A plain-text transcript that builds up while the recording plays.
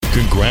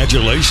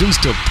Congratulations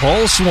to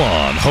Paul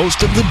Swann,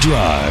 host of The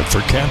Drive,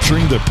 for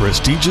capturing the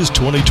prestigious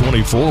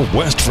 2024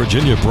 West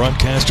Virginia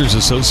Broadcasters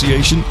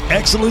Association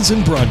Excellence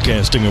in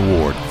Broadcasting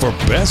Award for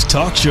Best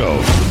Talk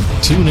Show.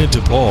 Tune in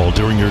to Paul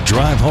during your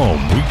drive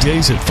home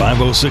weekdays at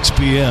 5:06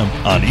 p.m.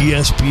 on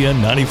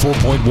ESPN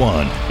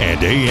 94.1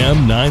 and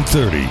AM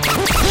 930.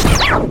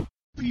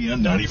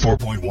 ESPN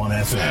 94.1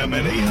 FM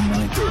and AM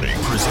 930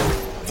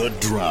 present The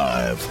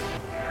Drive.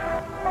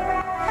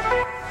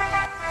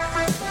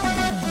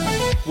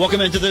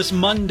 Welcome into this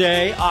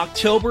Monday,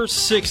 October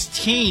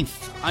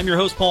 16th. I'm your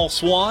host, Paul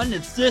Swann.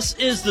 This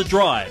is The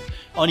Drive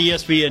on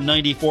ESPN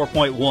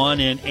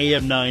 94.1 and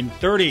AM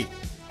 930.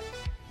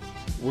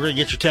 We're going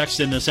to get your text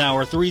in this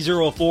hour,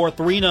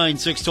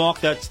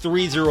 304-396-TALK. That's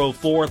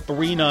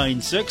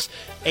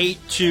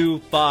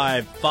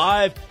 304-396-8255.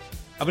 I'm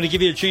going to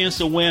give you a chance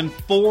to win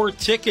 4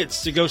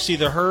 tickets to go see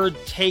the Herd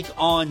take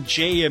on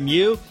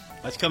JMU.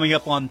 That's coming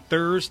up on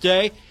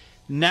Thursday.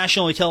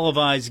 Nationally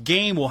televised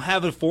game. We'll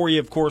have it for you,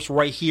 of course,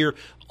 right here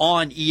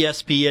on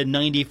ESPN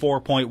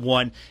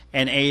 94.1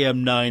 and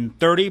AM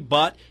 930.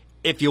 But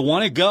if you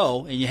want to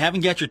go and you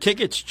haven't got your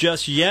tickets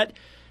just yet,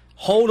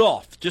 hold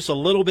off just a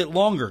little bit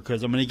longer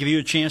because I'm going to give you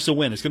a chance to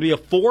win. It's going to be a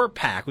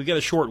 4-pack. We got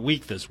a short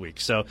week this week.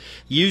 So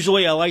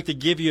usually I like to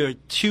give you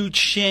 2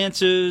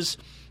 chances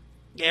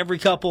every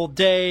couple of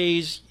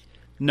days.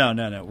 No.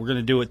 We're going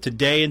to do it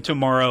today and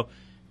tomorrow,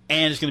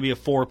 and it's going to be a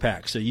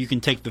 4-pack. So you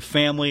can take the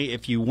family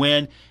if you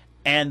win.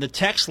 And the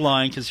text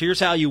line, because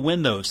here's how you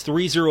win those,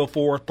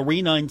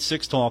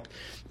 304-396-TALK,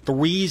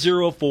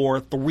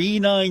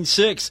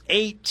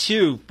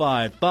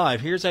 304-396-8255.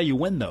 Here's how you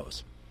win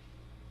those.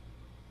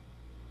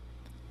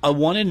 I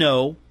want to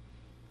know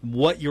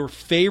what your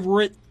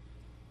favorite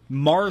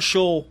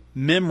Marshall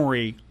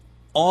memory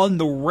on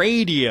the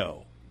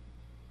radio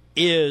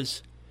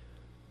is.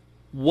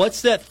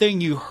 What's that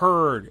thing you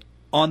heard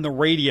on the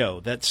radio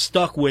that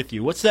stuck with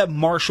you? What's that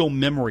Marshall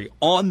memory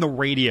on the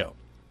radio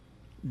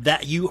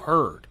that you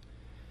heard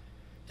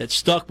that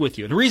stuck with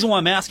you? And the reason why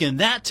I'm asking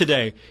that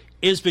today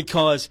is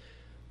because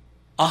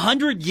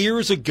 100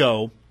 years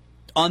ago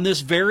on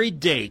this very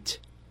date,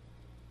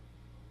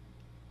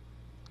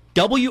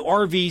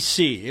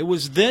 WRVC, it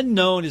was then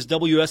known as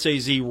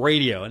WSAZ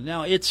Radio, and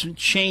now it's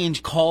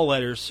changed call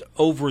letters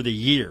over the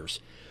years,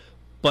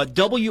 but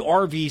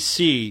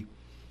WRVC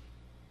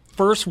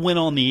first went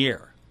on the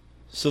air.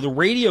 So the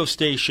radio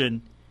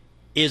station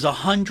is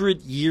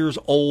 100 years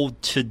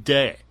old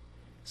today.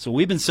 So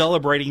we've been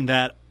celebrating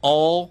that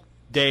all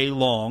day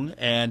long,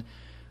 and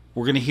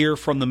we're going to hear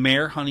from the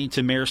mayor.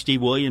 Huntington Mayor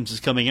Steve Williams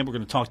is coming in. We're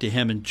going to talk to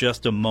him in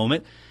just a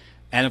moment.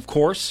 And, of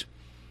course,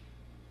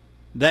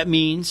 that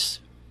means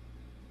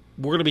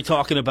we're going to be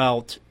talking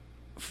about,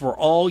 for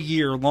all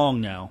year long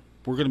now,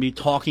 we're going to be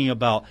talking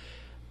about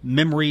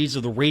memories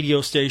of the radio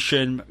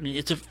station. I mean,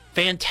 it's a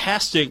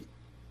fantastic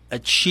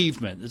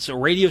achievement. It's a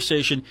radio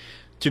station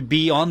to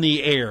be on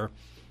the air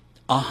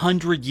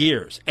 100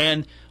 years.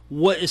 And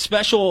what is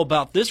special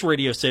about this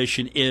radio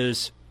station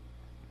is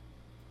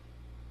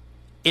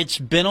it's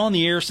been on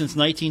the air since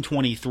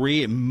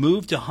 1923. It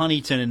moved to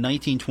Huntington in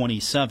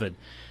 1927.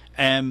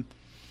 And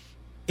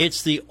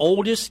it's the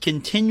oldest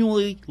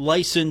continually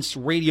licensed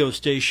radio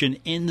station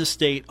in the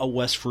state of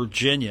West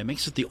Virginia. It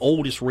makes it the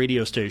oldest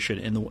radio station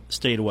in the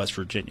state of West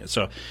Virginia.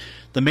 So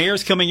the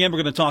mayor's coming in.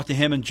 We're going to talk to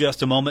him in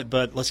just a moment,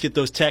 but let's get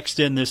those texts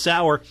in this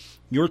hour.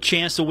 Your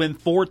chance to win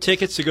 4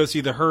 tickets to go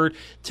see the Herd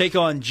take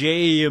on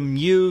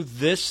JMU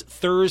this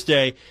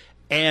Thursday.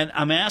 And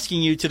I'm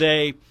asking you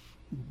today,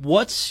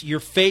 what's your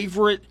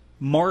favorite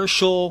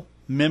Marshall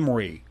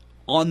memory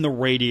on the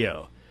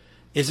radio?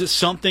 Is it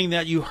something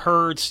that you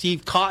heard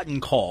Steve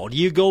Cotton call? Do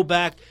you go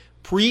back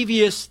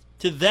previous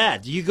to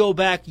that? Do you go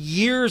back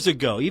years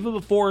ago, even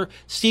before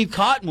Steve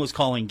Cotton was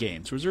calling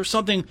games? Was there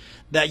something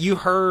that you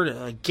heard,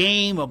 a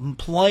game, a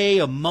play,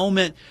 a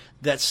moment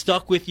that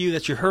stuck with you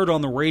that you heard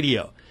on the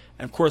radio?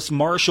 And, of course,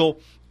 Marshall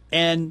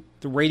and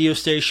the radio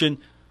station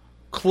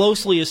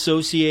closely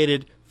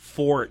associated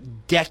for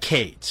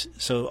decades.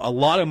 So a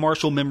lot of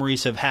Marshall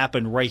memories have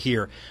happened right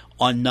here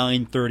on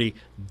 930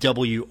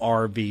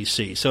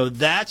 WRVC. So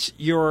that's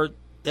your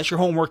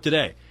homework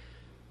today.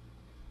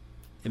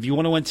 If you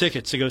want to win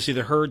tickets to go see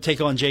the Herd take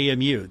on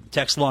JMU,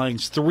 text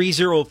lines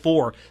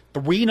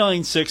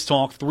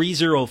 304-396-TALK,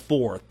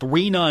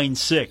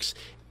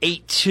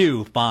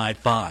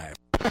 304-396-8255.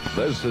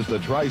 This is the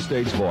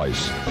Tri-State's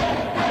voice.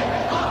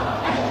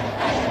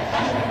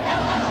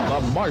 The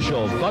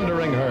Marshall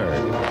Thundering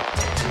Herd.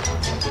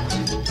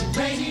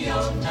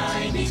 Radio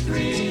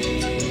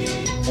 93.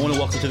 I want to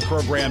welcome to the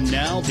program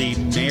now the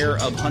mayor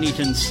of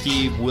Huntington,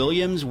 Steve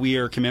Williams. We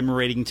are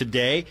commemorating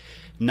today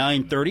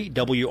 930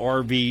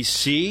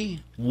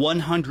 WRVC,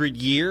 100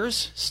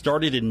 years,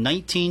 started in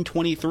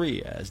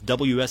 1923 as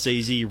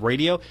WSAZ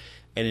Radio,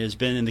 and it has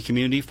been in the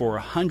community for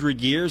 100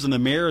 years, and the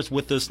mayor is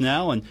with us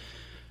now. And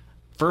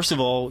first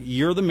of all,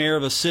 you're the mayor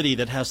of a city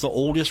that has the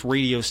oldest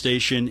radio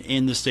station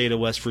in the state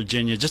of West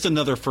Virginia. Just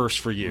another first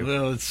for you.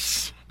 Well,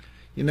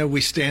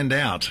 we stand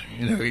out.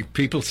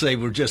 People say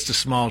we're just a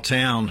small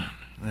town.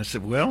 And I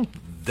said, well,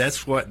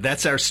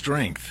 that's our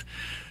strength.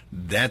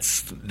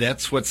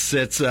 That's what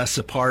sets us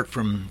apart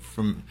from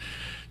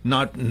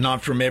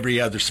not from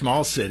every other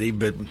small city,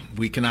 but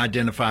we can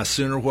identify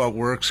sooner what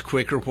works,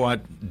 quicker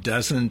what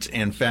doesn't,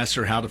 and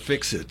faster how to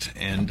fix it.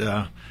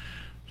 And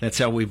that's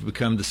how we've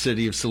become the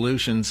city of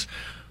solutions.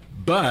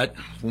 But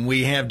when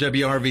we have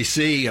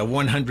WRVC, a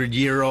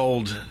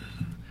 100-year-old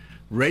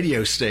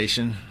radio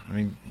station, I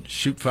mean,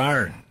 shoot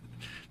fire.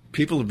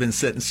 People have been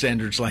setting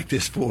standards like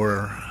this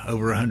for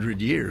over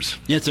 100 years.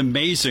 Yeah, it's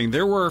amazing.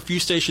 There were a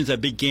few stations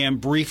that began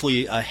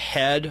briefly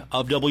ahead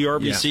of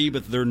WRVC,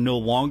 but they're no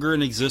longer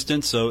in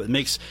existence. So it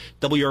makes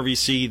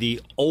WRVC the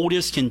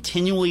oldest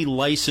continually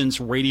licensed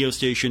radio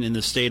station in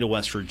the state of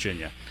West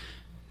Virginia.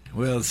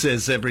 Well, it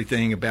says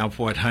everything about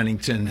what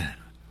Huntington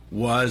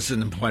was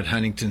and what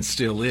Huntington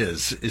still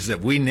is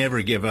that we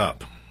never give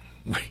up.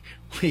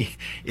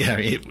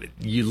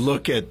 You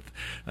look at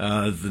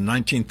the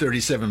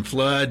 1937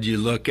 flood, you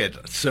look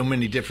at so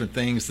many different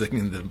things,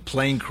 the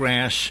plane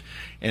crash,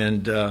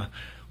 and the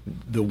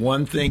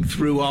one thing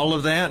through all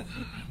of that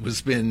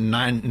was been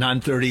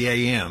 9:30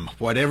 a.m.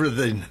 Whatever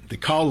the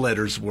call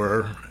letters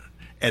were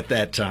at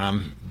that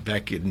time,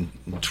 back in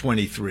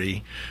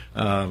 23,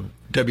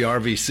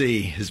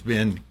 WRVC has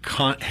been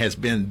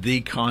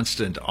the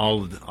constant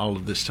all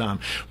of this time.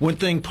 One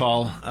thing,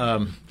 Paul.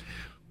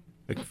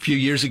 A few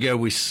years ago,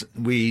 we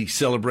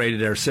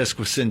celebrated our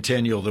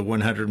sesquicentennial, the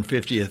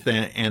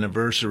 150th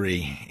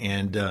anniversary,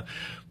 and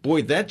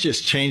boy, that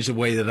just changed the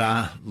way that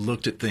I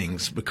looked at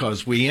things,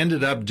 because we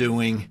ended up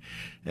doing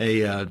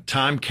a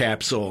time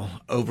capsule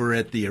over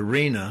at the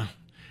arena,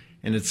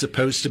 and it's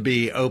supposed to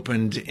be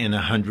opened in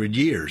 100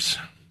 years.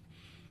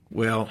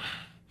 Well,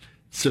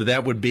 so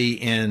that would be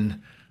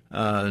in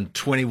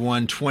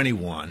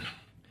 2121,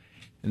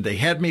 and they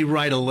had me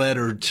write a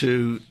letter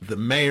to the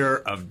mayor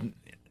of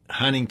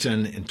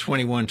Huntington in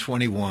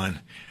 2121.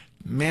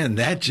 Man,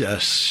 that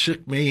just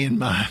shook me in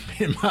my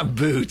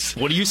boots.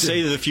 What do you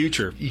say to the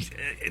future?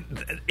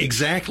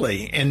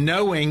 Exactly. And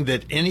knowing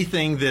that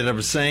anything that I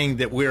was saying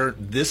that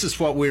this is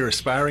what we're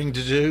aspiring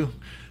to do,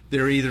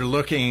 they're either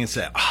looking and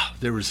say, oh,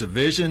 there was a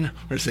vision,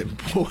 or say,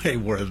 boy,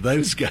 were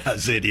those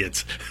guys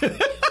idiots.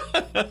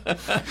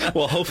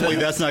 Well, hopefully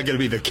that's not going to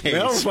be the case.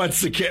 Well,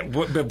 what's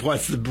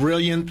the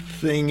brilliant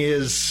thing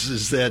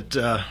is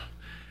that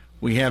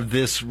we have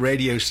this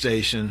radio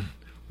station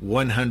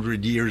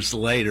 100 years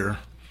later,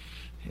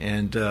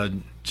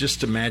 and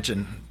just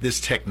imagine this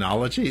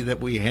technology that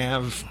we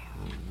have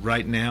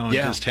right now, and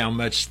just how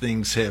much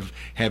things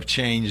have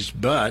changed,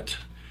 but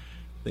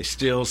they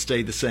still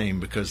stay the same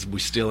because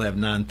we still have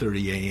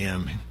 9:30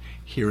 a.m.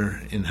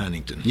 here in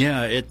Huntington.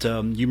 Yeah,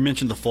 you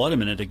mentioned the flood a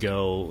minute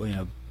ago. You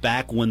know,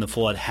 back when the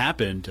flood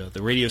happened,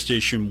 the radio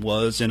station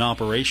was in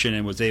operation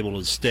and was able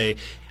to stay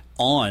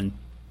on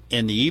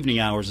in the evening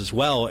hours as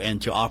well,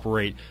 and to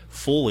operate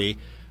fully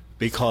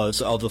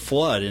because of the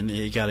flood, and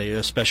it got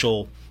a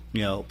special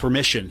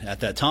permission at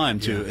that time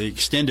to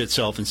extend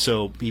itself, and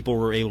so people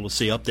were able to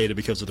stay updated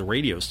because of the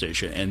radio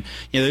station. And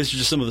those are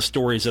just some of the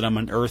stories that I'm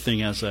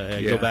unearthing as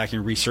I go back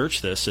and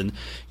research this. And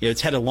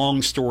it's had a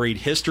long storied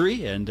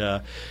history, and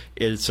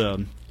it's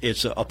a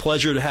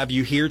pleasure to have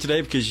you here today,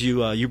 because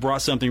you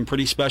brought something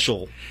pretty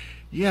special.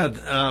 Yeah,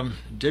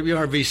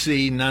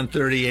 WRVC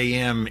 9:30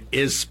 a.m.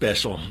 is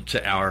special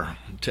to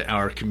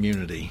our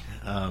community,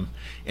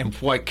 and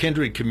what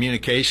Kindred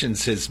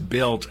Communications has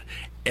built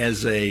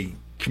as a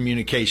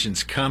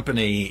communications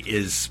company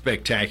is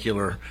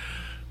spectacular.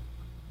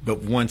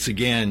 But once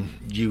again,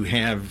 you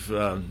have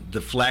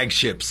the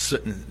flagship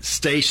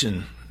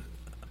station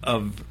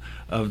of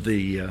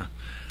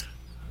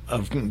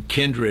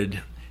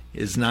Kindred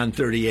is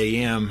 9:30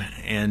 a.m.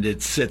 and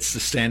it sets the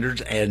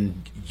standards,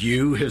 and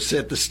you have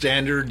set the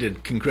standard,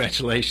 and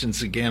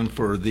congratulations again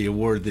for the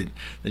award that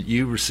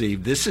you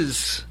received. This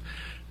is,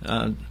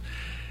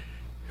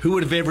 who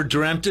would have ever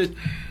dreamt it?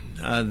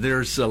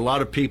 There's a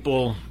lot of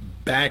people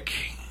back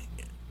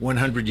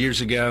 100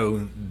 years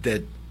ago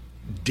that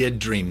did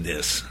dream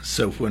this.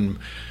 So when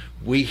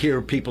we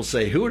hear people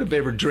say, who would have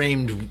ever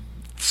dreamed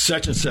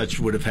such and such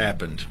would have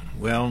happened?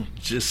 Well,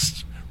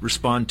 just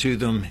respond to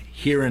them.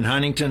 Here in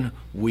Huntington,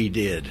 we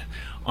did.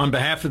 On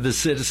behalf of the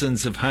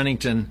citizens of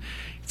Huntington,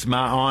 it's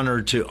my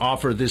honor to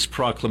offer this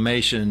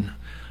proclamation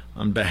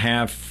on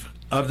behalf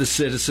of the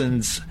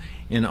citizens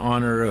in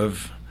honor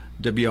of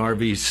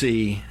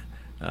WRVC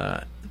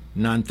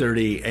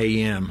 9:30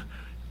 a.m.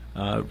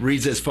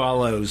 Reads as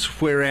follows: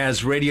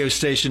 whereas radio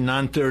station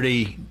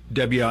 930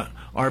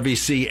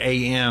 WRVC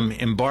AM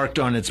embarked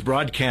on its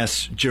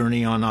broadcast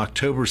journey on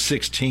October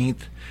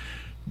 16th,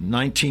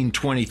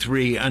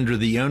 1923, under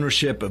the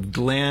ownership of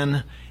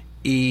Glenn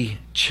E.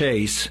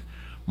 Chase,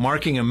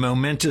 marking a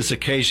momentous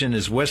occasion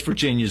as West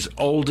Virginia's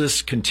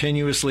oldest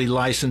continuously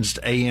licensed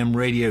AM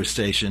radio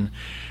station.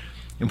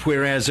 And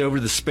whereas over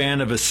the span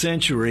of a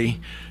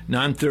century,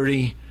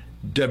 930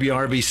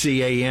 WRVC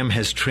AM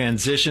has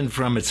transitioned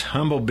from its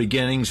humble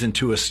beginnings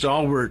into a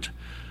stalwart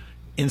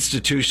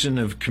institution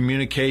of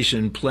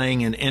communication,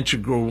 playing an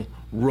integral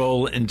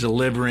role in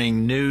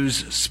delivering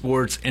news,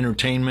 sports,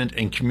 entertainment,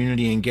 and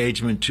community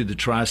engagement to the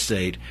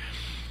tri-state.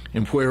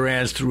 And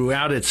whereas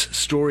throughout its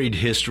storied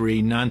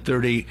history,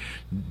 930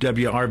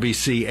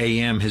 WRVC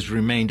AM has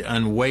remained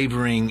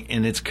unwavering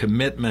in its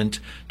commitment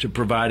to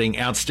providing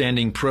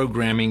outstanding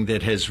programming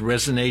that has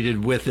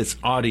resonated with its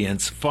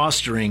audience,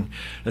 fostering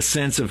a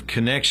sense of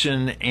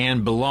connection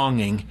and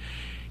belonging.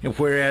 And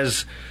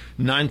whereas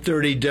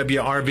 930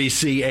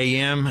 WRVC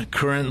AM,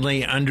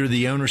 currently under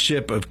the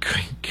ownership of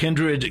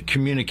Kindred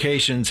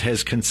Communications,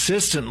 has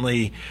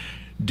consistently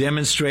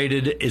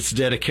demonstrated its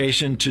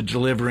dedication to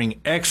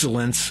delivering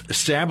excellence,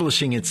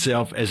 establishing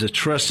itself as a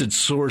trusted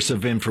source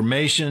of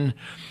information,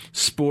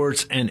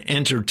 sports, and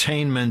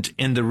entertainment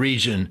in the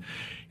region.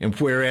 And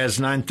whereas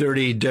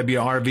 930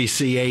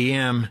 WRVC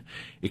AM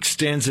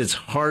extends its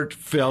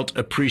heartfelt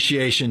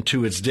appreciation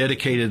to its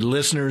dedicated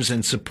listeners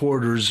and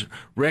supporters,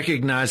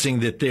 recognizing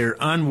that their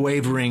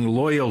unwavering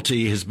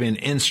loyalty has been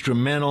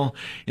instrumental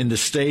in the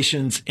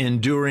station's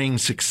enduring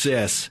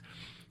success.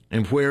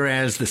 And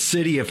whereas the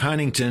city of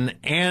Huntington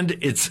and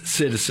its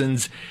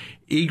citizens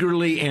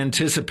eagerly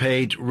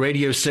anticipate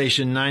radio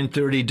station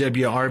 930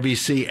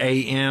 WRVC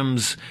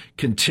AM's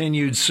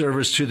continued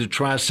service to the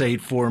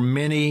tri-state for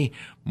many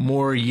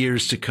more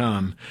years to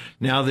come.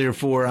 Now,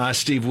 therefore, I,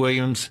 Steve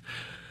Williams,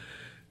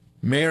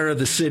 Mayor of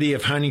the City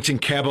of Huntington,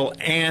 Cabell,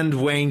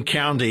 and Wayne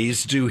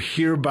counties, do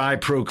hereby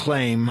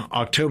proclaim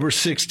October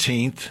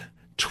 16th,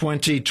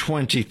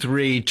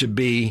 2023 to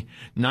be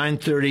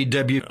 930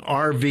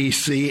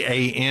 WRVC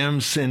AM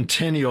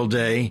Centennial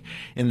Day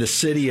in the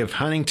city of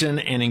Huntington,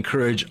 and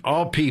encourage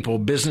all people,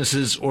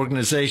 businesses,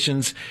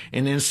 organizations,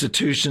 and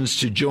institutions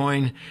to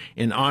join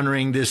in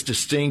honoring this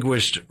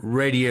distinguished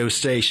radio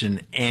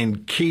station.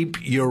 And keep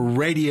your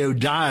radio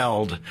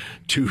dialed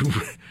to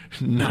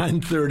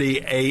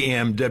 930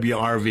 AM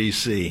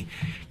WRVC.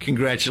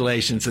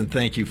 Congratulations, and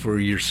thank you for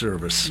your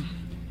service.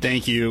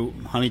 Thank you,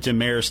 Huntington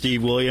Mayor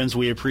Steve Williams.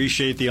 We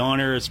appreciate the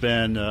honor. It's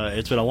been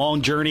a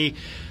long journey.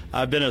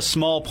 I've been a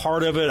small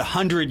part of it.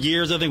 100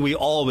 years. I think we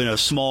all have been a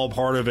small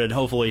part of it.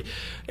 Hopefully,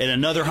 in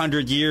another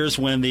 100 years,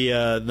 when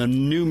the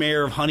new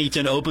mayor of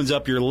Huntington opens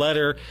up your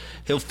letter,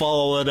 he'll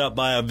follow it up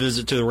by a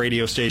visit to the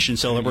radio station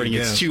celebrating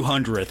its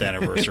 200th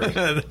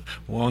anniversary.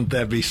 Won't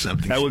that be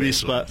something? That would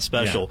special? Be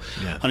special.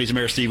 Yeah. Huntington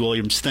Mayor Steve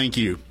Williams, thank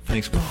you.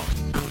 Thanks, Paul.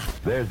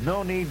 There's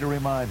no need to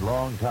remind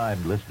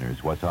long-time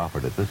listeners what's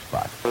offered at this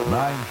spot.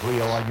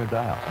 930 on your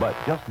dial. But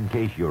just in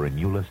case you're a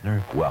new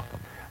listener,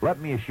 welcome. Let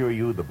me assure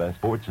you the best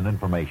sports and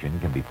information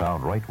can be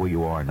found right where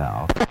you are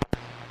now.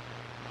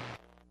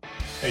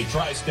 Hey,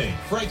 Tri-State,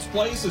 Frank's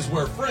Place is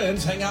where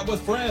friends hang out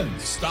with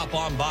friends. Stop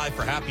on by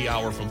for happy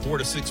hour from 4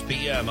 to 6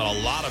 p.m. and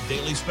a lot of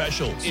daily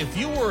specials. If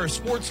you are a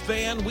sports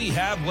fan, we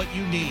have what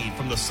you need,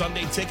 from the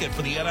Sunday ticket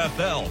for the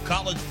NFL,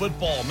 college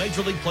football,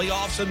 Major League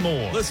playoffs, and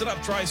more. Listen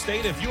up,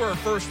 Tri-State. If you are a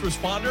first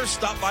responder,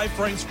 stop by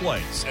Frank's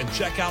Place and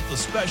check out the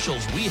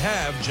specials we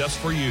have just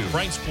for you.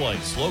 Frank's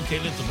Place,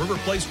 located at the River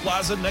Place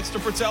Plaza next to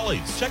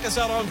Fratelli's. Check us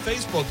out on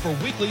Facebook for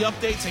weekly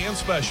updates and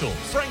specials.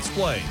 Frank's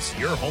Place,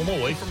 your home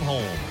away from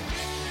home.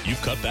 You've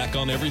cut back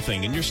on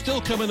everything and you're still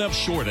coming up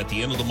short at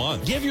the end of the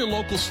month. Give your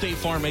local State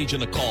Farm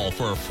agent a call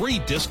for a free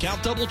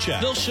discount double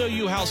check. They'll show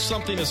you how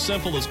something as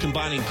simple as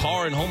combining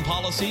car and home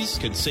policies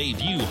can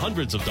save you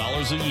hundreds of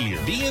dollars a year.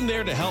 Being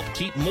there to help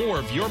keep more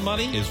of your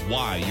money is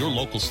why your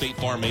local State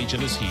Farm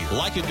agent is here.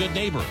 Like a good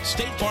neighbor,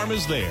 State Farm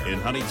is there.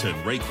 In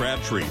Huntington, Ray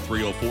Crabtree,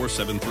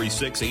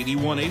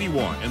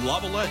 304-736-8181. In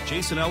Lavalette,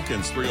 Jason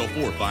Elkins,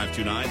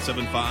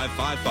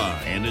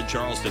 304-529-7555. And in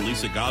Charleston,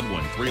 Lisa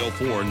Godwin,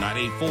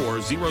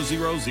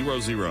 304-984-0000.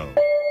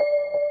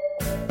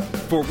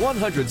 For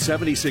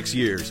 176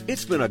 years,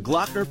 it's been a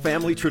Glockner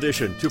family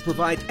tradition to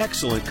provide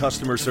excellent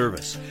customer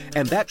service.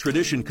 And that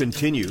tradition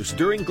continues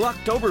during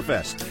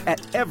Glocktoberfest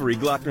at every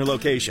Glockner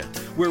location,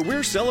 where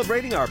we're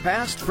celebrating our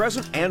past,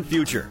 present, and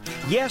future.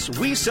 Yes,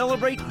 we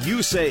celebrate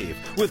you save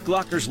with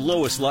Glockner's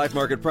lowest live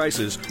market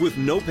prices with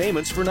no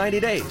payments for 90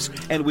 days.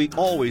 And we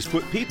always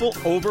put people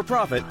over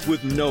profit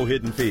with no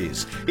hidden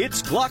fees.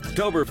 It's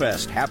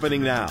Glocktoberfest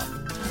happening now.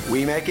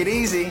 We make it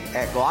easy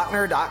at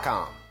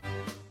Glockner.com.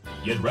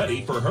 Get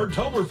ready for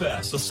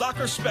Herdtoberfest, the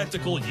soccer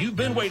spectacle you've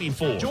been waiting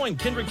for. Join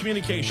Kindred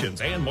Communications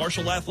and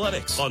Marshall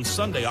Athletics on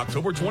Sunday,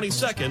 October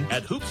 22nd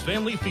at Hoops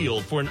Family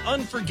Field for an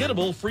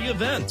unforgettable free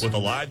event with a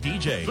live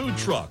DJ, food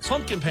trucks,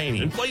 pumpkin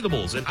painting,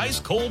 inflatables, and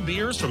ice-cold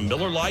beers from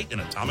Miller Lite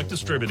and Atomic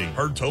Distributing.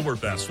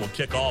 Herdtoberfest will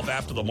kick off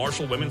after the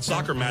Marshall women's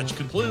soccer match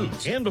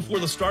concludes and before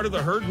the start of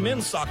the Herd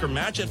men's soccer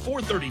match at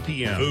 4:30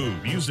 p.m.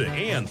 Food, music,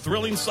 and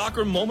thrilling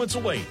soccer moments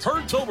await.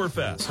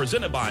 Herdtoberfest,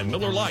 presented by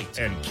Miller Lite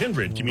and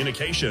Kindred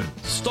Communications.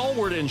 Stall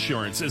Stalwart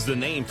Insurance is the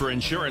name for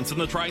insurance in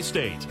the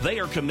tri-state. They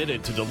are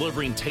committed to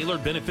delivering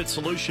tailored benefit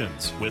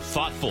solutions with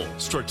thoughtful,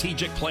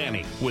 strategic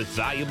planning with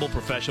valuable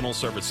professional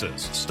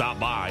services. Stop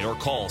by or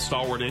call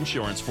Stalwart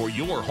Insurance for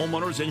your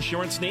homeowner's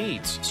insurance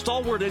needs.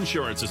 Stalwart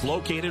Insurance is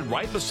located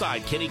right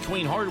beside Kenny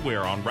Queen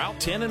Hardware on Route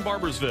 10 in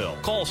Barbersville.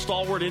 Call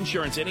Stalwart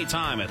Insurance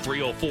anytime at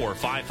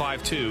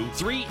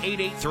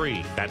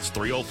 304-552-3883. That's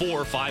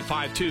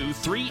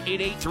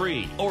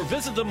 304-552-3883. Or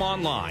visit them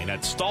online at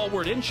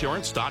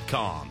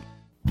stalwartinsurance.com.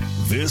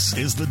 This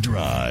is The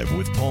Drive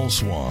with Paul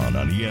Swan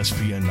on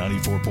ESPN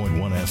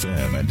 94.1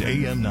 FM and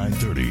AM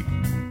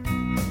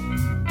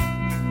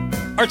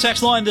 930. Our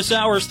text line this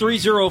hour is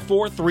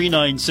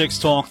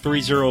 304-396-TALK,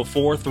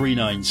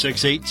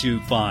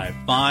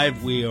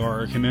 304-396-8255. We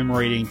are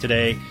commemorating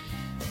today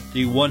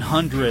the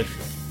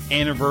 100th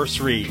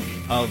anniversary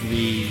of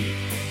the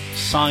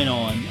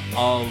sign-on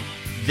of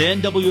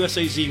then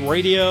WSAZ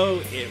Radio.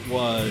 It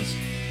was,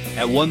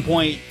 at one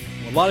point,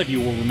 a lot of you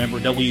will remember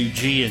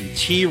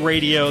WG&T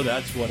Radio.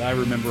 That's what I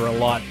remember a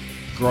lot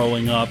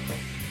growing up.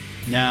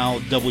 Now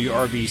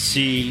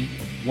WRBC,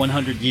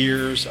 100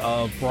 years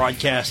of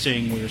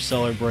broadcasting. We are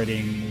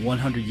celebrating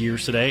 100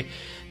 years today.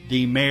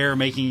 The mayor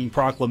making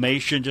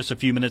proclamation just a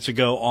few minutes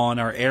ago on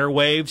our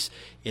airwaves.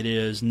 It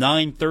is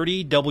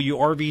 9:30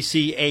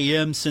 WRBC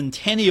AM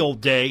Centennial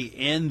Day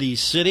in the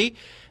city.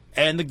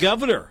 And the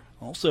governor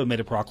also made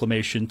a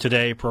proclamation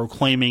today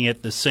proclaiming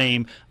it the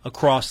same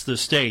across the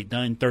state,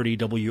 9:30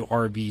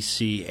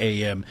 WRBC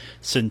AM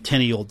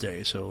Centennial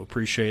Day. So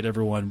appreciate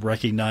everyone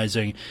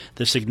recognizing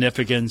the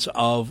significance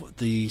of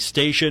the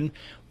station,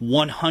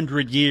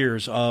 100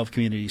 years of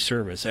community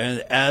service. And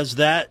as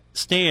that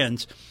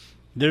stands,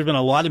 there have been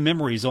a lot of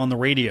memories on the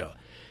radio.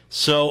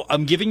 So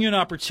I'm giving you an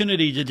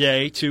opportunity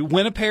today to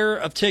win a pair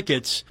of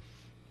tickets,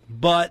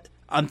 but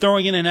I'm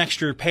throwing in an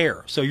extra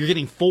pair. So you're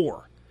getting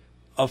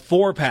a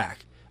four-pack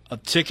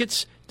of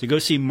tickets to go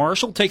see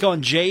Marshall take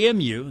on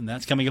JMU, and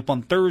that's coming up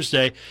on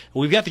Thursday.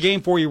 We've got the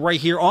game for you right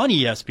here on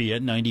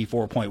ESPN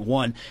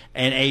 94.1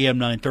 and AM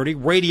 930,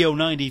 Radio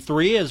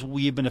 93, as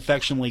we've been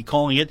affectionately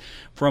calling it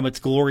from its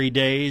glory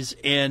days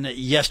in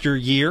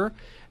yesteryear.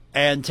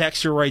 And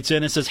Texter writes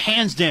in and says,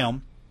 hands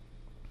down,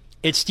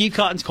 it's Steve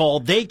Cotton's call.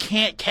 They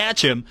can't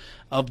catch him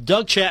of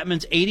Doug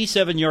Chapman's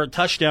 87-yard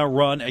touchdown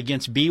run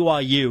against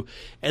BYU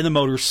in the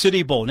Motor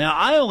City Bowl. Now,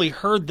 I only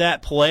heard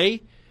that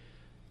play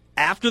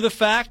after the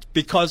fact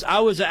because I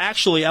was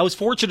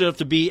fortunate enough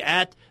to be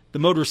at the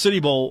Motor City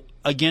Bowl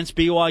against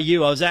BYU.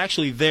 I was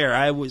actually there.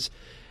 I was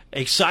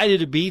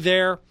excited to be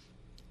there,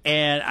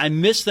 and I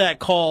missed that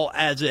call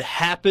as it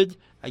happened.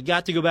 I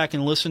got to go back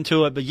and listen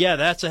to it, but yeah,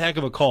 that's a heck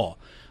of a call.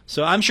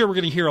 So I'm sure we're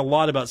going to hear a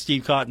lot about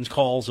Steve Cotton's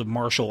calls of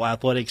Marshall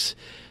Athletics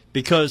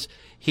because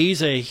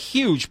he's a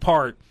huge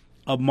part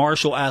of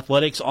Marshall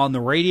Athletics on the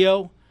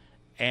radio,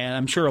 and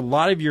I'm sure a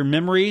lot of your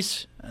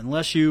memories,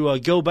 unless you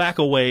go back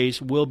a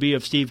ways, will be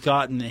of Steve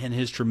Cotton and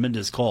his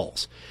tremendous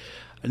calls.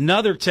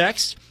 Another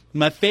text,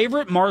 my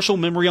favorite Marshall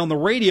memory on the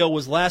radio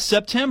was last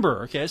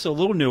September, okay, so a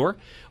little newer,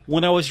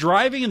 when I was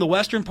driving in the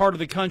western part of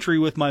the country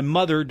with my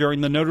mother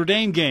during the Notre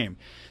Dame game.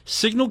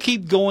 Signal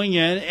keep going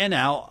in and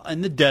out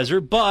in the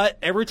desert, but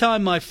every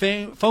time my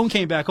phone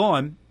came back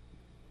on,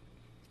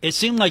 it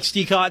seemed like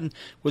Steve Cotton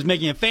was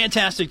making a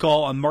fantastic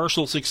call on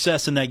Marshall's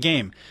success in that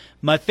game.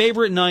 My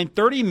favorite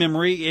 9:30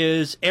 memory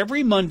is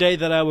every Monday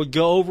that I would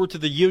go over to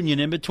the Union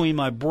in between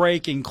my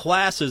break and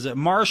classes at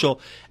Marshall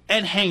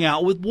and hang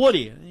out with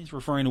Woody. He's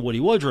referring to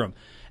Woody Woodrum.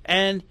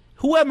 And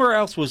whoever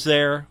else was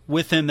there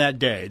with him that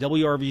day.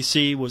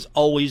 WRVC was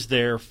always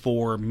there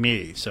for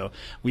me. So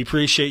we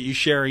appreciate you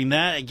sharing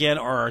that. Again,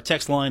 our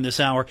text line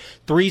this hour,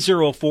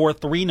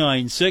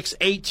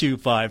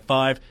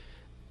 304-396-8255,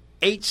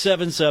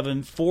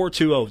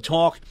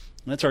 877-420-TALK.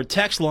 That's our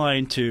text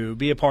line to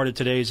be a part of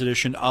today's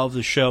edition of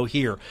the show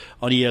here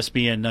on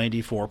ESPN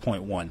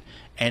 94.1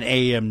 and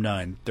AM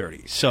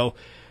 930. So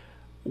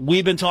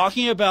we've been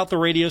talking about the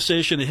radio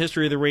station, the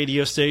history of the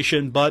radio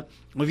station, but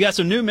we've got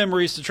some new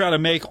memories to try to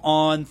make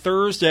on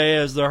Thursday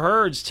as the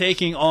Herds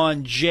taking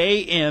on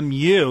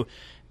JMU.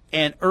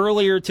 And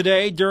earlier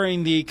today,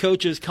 during the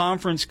coaches'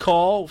 conference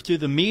call to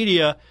the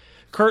media,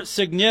 Curt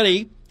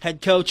Cignetti, head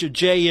coach of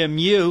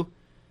JMU,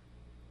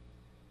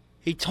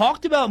 he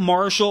talked about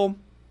Marshall,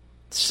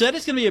 said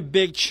it's going to be a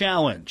big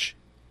challenge.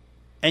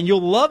 And you'll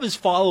love his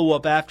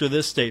follow-up after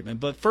this statement.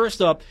 But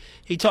first up,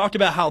 he talked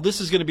about how this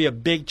is going to be a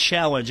big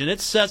challenge, and it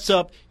sets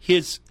up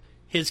his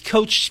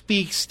coach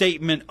speak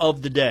statement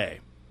of the day.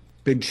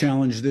 Big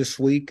challenge this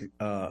week,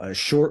 a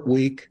short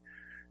week,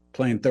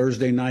 playing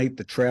Thursday night,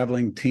 the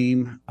traveling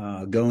team,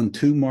 going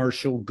to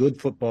Marshall,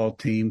 good football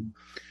team,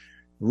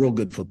 real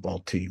good football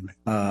team.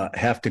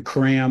 Have to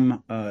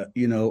cram, a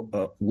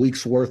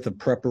week's worth of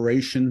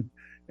preparation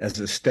as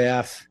a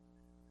staff,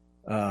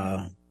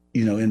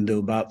 into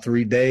about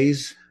 3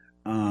 days.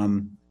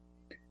 And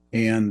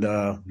we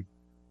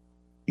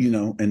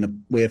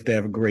have to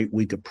have a great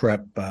week of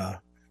prep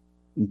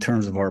in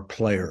terms of our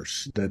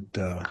players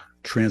that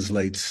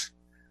translates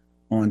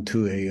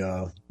onto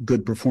a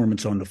good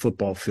performance on the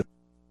football field.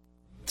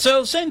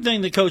 So same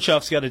thing that Coach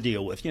Huff's got to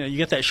deal with. You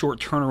get that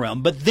short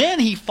turnaround. But then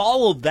he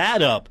followed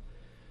that up.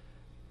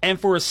 And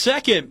for a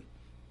second,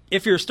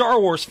 if you're a Star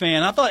Wars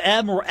fan, I thought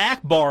Admiral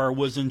Akbar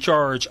was in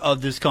charge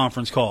of this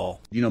conference call.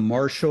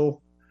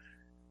 Marshall,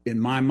 in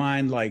my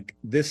mind,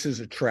 this is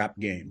a trap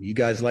game. You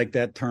guys like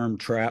that term,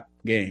 trap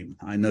game?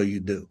 I know you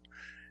do.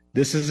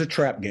 This is a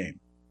trap game.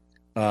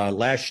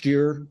 Last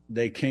year,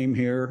 they came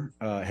here,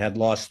 had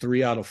lost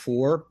 3 out of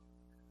 4,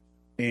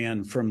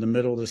 and from the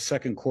middle of the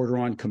second quarter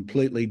on,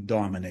 completely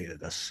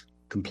dominated us.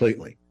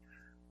 Completely.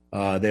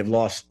 They've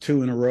lost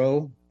 2 in a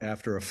row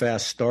after a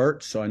fast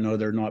start, so I know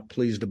they're not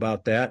pleased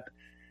about that.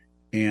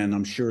 And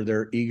I'm sure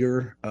they're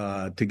eager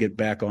to get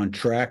back on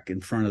track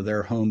in front of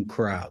their home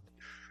crowd.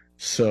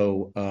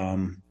 So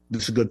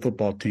this is a good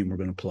football team we're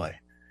going to play,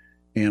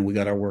 and we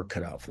got our work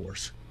cut out for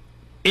us.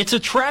 It's a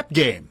trap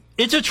game.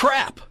 It's a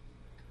trap.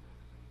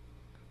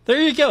 There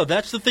you go.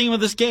 That's the theme of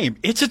this game.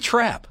 It's a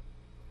trap.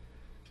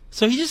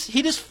 So he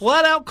just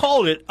flat out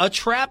called it a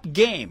trap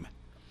game.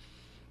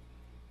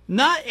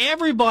 Not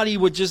everybody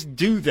would just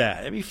do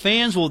that. I mean,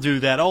 fans will do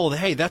that. Oh,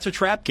 hey, that's a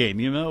trap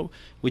game.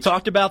 We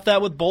talked about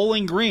that with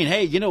Bowling Green.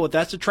 Hey, you know what?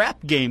 That's a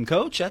trap game,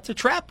 Coach. That's a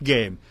trap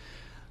game.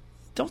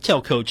 Don't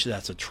tell Coach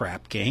that's a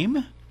trap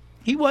game.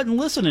 He wasn't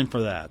listening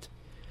for that.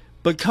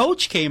 But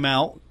Coach came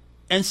out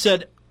and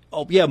said,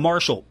 oh, yeah,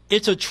 Marshall,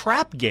 it's a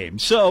trap game.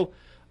 So,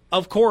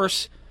 of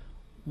course,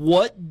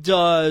 what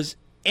does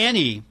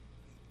any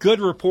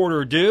good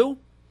reporter do?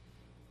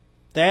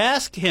 They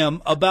asked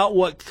him about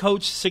what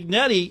Coach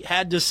Cignetti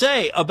had to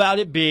say about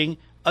it being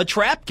a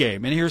trap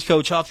game. And here's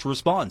Coach Huff's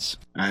response.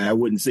 I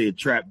wouldn't say a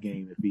trap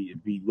game if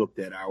he looked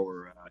at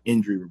our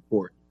injury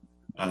report.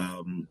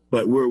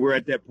 But we're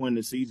at that point in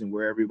the season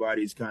where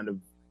everybody's kind of,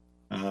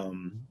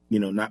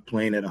 not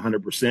playing at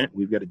 100%.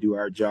 We've got to do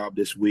our job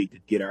this week to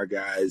get our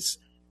guys,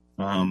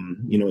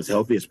 as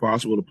healthy as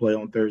possible to play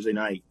on Thursday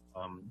night.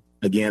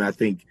 Again, I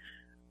think,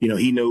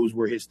 he knows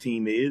where his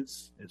team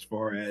is as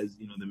far as,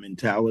 the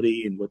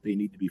mentality and what they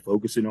need to be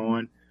focusing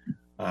on.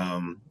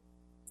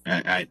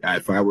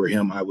 If I were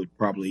him, I would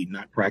probably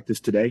not practice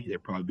today.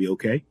 They'd probably be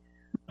okay.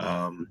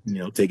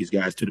 Take his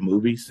guys to the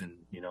movies and,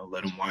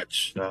 let them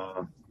watch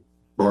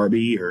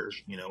Barbie or,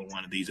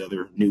 one of these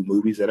other new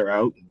movies that are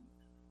out and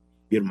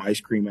get them ice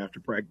cream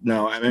after practice.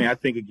 No, I mean, I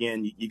think,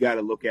 again, you got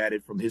to look at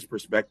it from his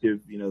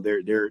perspective.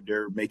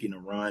 They're making a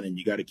run and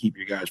you got to keep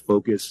your guys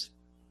focused.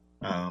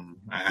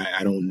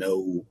 I don't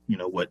know,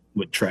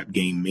 what trap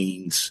game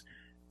means.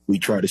 We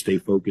try to stay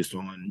focused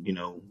on,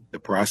 the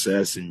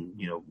process and,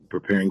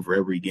 preparing for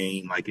every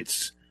game like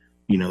it's,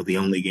 the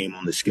only game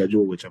on the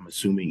schedule, which I'm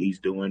assuming he's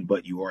doing.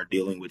 But you are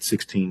dealing with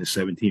 16 to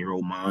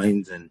 17-year-old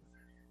minds, and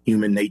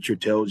human nature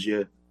tells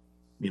you,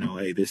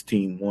 hey, this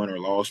team won or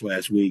lost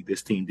last week.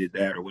 This team did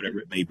that or whatever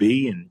it may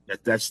be. And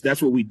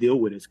that's what we deal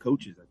with as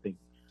coaches. I think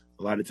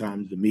a lot of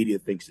times the media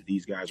thinks that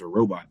these guys are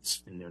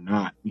robots, and they're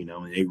not,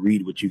 and they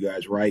read what you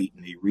guys write,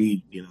 and they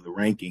read, the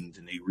rankings,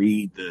 and they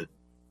read the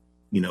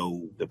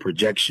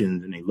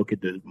projections, and they look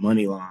at the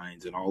money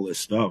lines and all this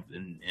stuff,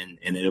 and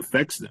it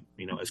affects them.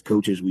 As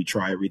coaches, we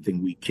try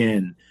everything we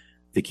can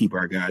to keep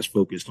our guys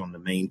focused on the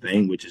main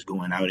thing, which is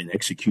going out and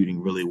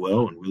executing really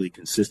well and really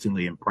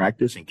consistently in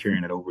practice and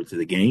carrying it over to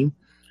the game.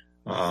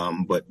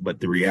 But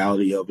the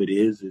reality of it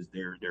is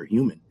they're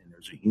human, and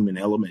there's a human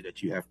element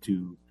that you have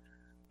to,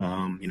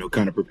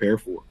 kind of prepare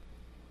for.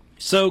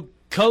 So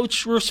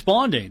Coach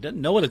responding,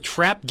 doesn't know what a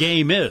trap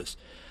game is.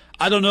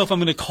 I don't know if I'm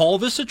going to call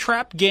this a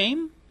trap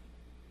game.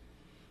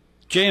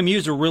 JMU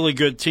is a really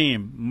good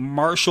team.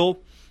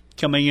 Marshall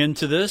coming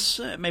into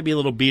this, maybe a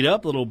little beat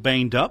up, a little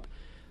banged up.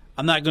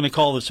 I'm not going to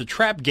call this a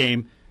trap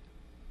game.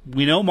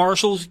 We know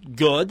Marshall's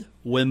good.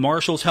 When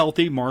Marshall's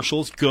healthy,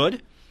 Marshall's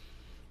good.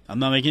 I'm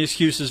not making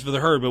excuses for the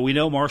Herd, but we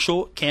know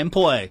Marshall can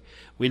play.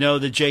 We know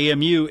that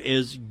JMU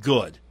is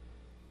good.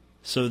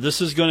 So this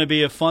is going to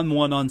be a fun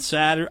one on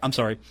Thursday.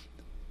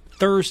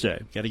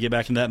 Got to get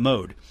back in that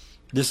mode.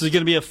 This is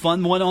going to be a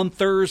fun one on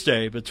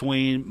Thursday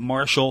between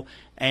Marshall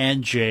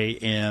and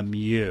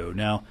JMU.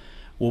 Now,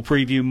 we'll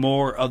preview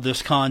more of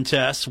this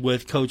contest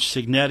with Coach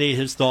Cignetti,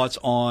 his thoughts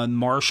on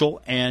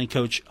Marshall, and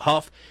Coach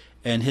Huff,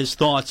 and his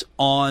thoughts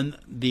on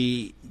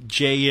the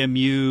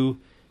JMU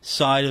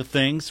side of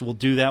things. We'll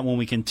do that when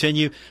we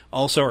continue.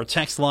 Also, our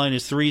text line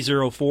is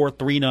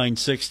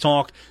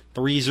 304-396-TALK,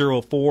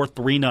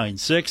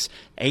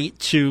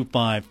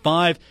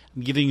 304-396-8255.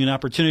 I'm giving you an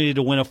opportunity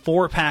to win a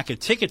 4-pack of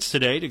tickets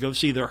today to go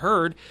see the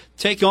Herd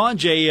take on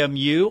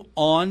JMU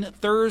on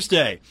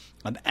Thursday.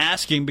 I'm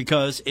asking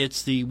because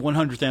it's the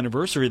 100th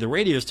anniversary of the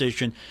radio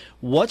station.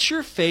 What's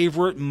your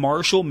favorite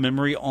Marshall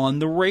memory on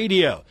the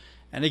radio?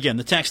 And again,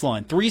 the text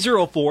line,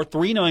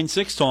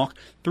 304-396-TALK,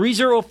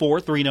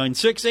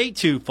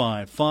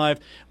 304-396-8255.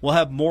 We'll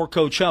have more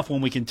Coach Huff when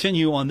we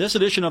continue on this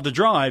edition of The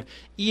Drive,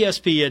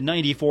 ESPN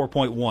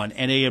 94.1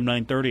 and AM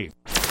 930.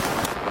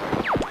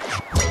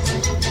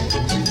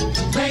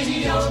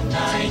 Radio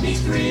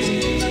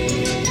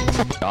 93.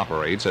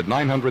 Operates at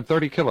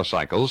 930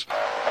 kilocycles.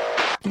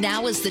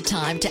 Now is the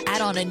time to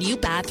add on a new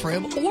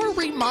bathroom or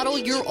remodel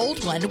your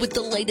old one with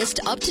the latest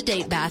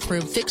up-to-date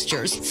bathroom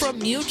fixtures from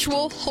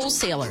Mutual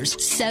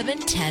Wholesalers,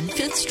 710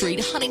 5th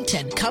Street,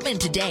 Huntington. Come in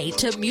today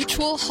to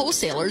Mutual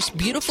Wholesalers'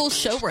 beautiful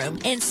showroom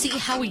and see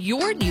how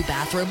your new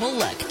bathroom will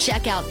look.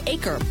 Check out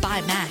Acre by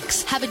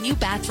Max. Have a new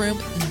bathroom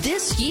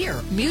this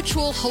year.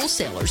 Mutual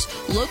Wholesalers,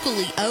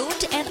 locally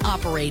owned and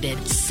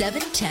operated,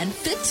 710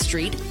 5th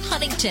Street,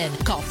 Huntington.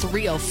 Call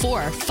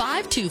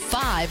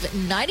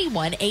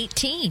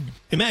 304-525-9118.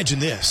 Imagine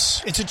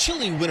this. It's a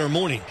chilly winter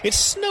morning. It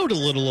snowed a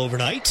little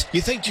overnight.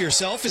 You think to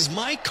yourself, is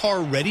my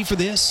car ready for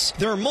this?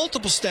 There are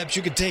multiple steps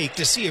you could take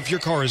to see if your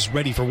car is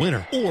ready for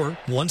winter. Or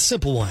one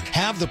simple one.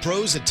 Have the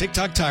pros at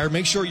TikTok Tire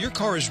make sure your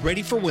car is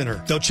ready for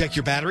winter. They'll check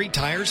your battery,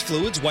 tires,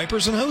 fluids,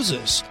 wipers, and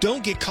hoses.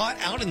 Don't get caught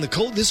out in the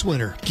cold this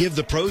winter. Give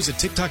the pros at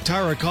TikTok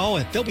Tire a call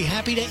and they'll be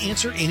happy to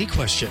answer any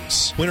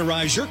questions.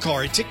 Winterize your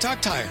car at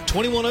TikTok Tire,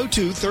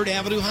 2102 3rd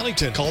Avenue,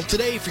 Huntington. Call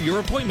today for your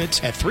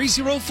appointment at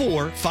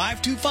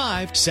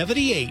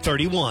 304-525-7831.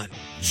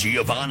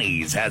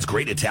 Giovanni's has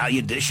great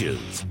Italian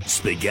dishes.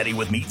 Spaghetti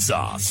with meat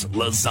sauce,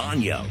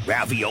 lasagna,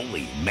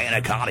 ravioli,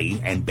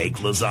 manicotti, and baked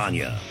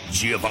lasagna.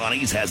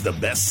 Giovanni's has the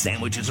best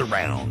sandwiches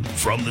around,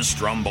 from the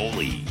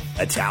stromboli,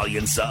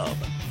 Italian sub,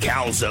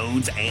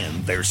 calzones,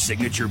 and their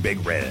signature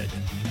Big Red.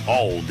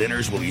 All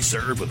dinners will be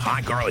served with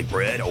hot garlic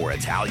bread or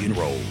Italian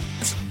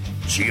rolls.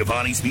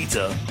 Giovanni's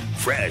Pizza,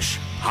 fresh,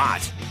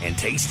 hot, and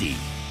tasty.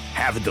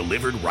 Have it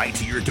delivered right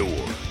to your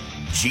door.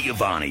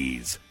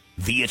 Giovanni's,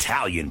 the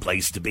Italian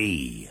place to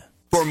be.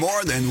 For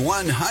more than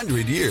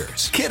 100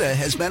 years, Kidde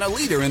has been a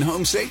leader in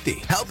home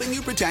safety, helping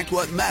you protect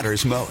what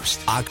matters most.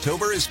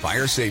 October is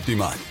Fire Safety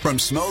Month. From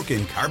smoke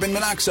and carbon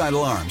monoxide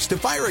alarms to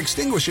fire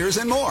extinguishers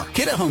and more,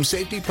 Kidde home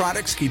safety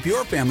products keep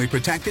your family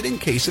protected in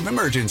case of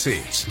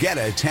emergencies. Get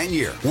a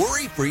 10-year,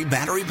 worry-free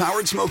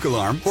battery-powered smoke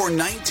alarm for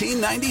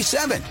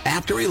 $19.97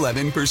 after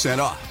 11%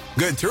 off.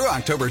 Good through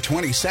October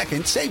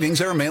 22nd. Savings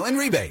are mail-in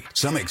rebate.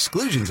 Some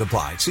exclusions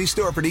apply. See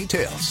store for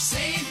details.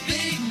 Save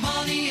big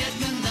money at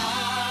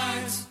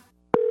Menards.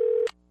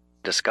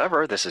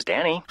 Discover, this is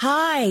Danny.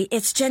 Hi,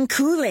 it's Jen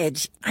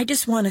Coolidge. I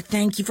just want to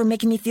thank you for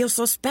making me feel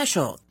so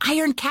special. I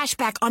earned cash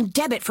back on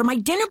debit for my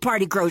dinner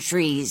party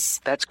groceries.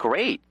 That's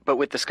great. But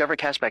with Discover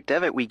Cashback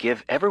Debit, we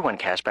give everyone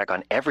cash back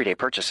on everyday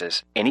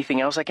purchases.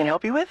 Anything else I can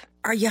help you with?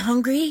 Are you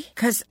hungry?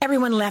 'Cause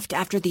everyone left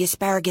after the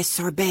asparagus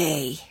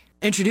sorbet.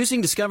 Introducing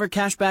Discover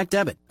Cashback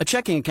Debit, a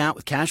checking account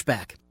with cash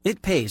back.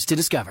 It pays to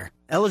Discover.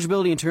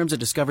 Eligibility and terms at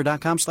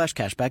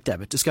discover.com/cashback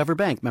debit. Discover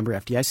Bank, member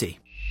FDIC.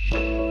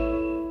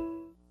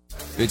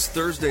 It's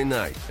Thursday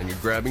night, and you're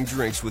grabbing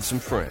drinks with some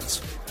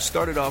friends.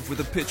 Started off with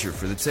a pitcher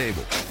for the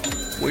table,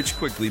 which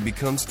quickly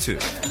becomes two.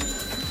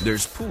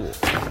 There's pool.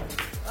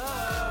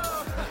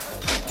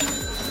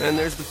 And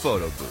there's the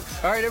photo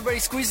booth. All right, everybody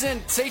squeeze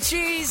in. Say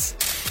cheese!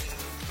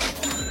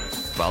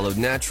 Followed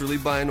naturally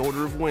by an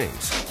order of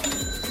wings.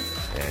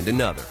 And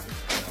another.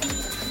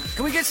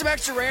 Can we get some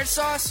extra ranch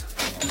sauce?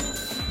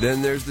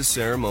 Then there's the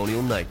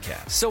ceremonial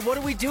nightcap. So what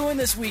are we doing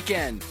this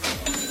weekend?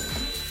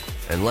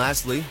 And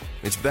lastly,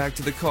 it's back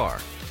to the car,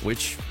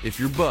 which, if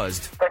you're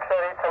buzzed,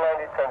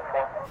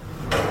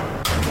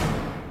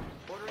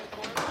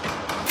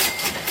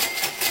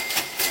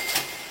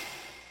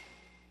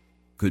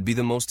 could be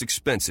the most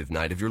expensive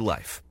night of your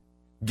life.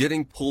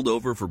 Getting pulled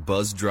over for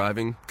buzz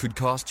driving could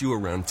cost you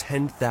around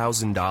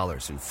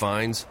 $10,000 in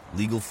fines,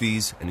 legal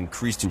fees, and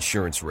increased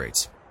insurance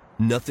rates.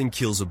 Nothing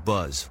kills a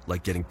buzz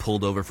like getting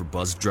pulled over for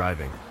buzz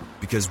driving,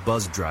 because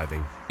buzz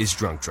driving is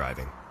drunk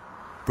driving.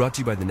 Brought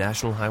to you by the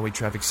National Highway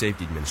Traffic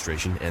Safety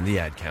Administration and the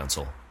Ad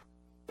Council.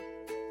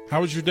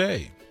 How was your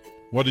day?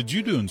 What did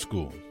you do in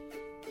school?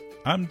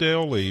 I'm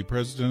Dale Lee,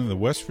 president of the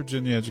West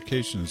Virginia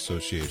Education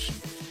Association,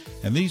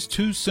 and these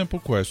two simple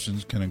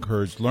questions can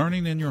encourage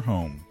learning in your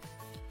home.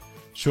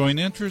 Showing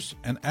interest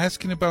and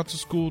asking about the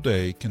school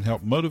day can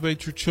help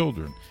motivate your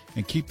children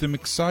and keep them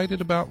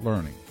excited about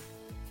learning.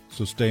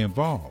 So stay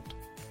involved,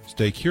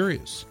 stay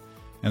curious,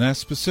 and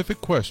ask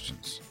specific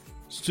questions.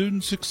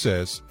 Student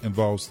success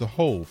involves the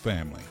whole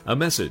family. A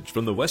message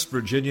from the West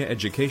Virginia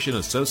Education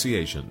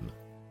Association.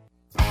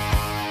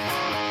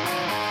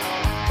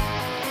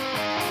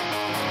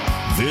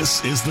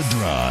 This is The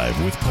Drive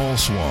with Paul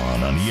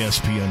Swan on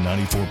ESPN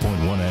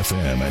 94.1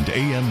 FM and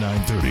AM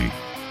 930.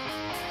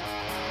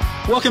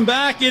 Welcome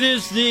back. It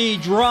is The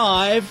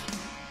Drive.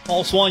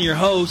 Paul Swan, your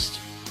host,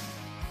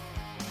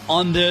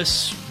 on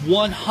this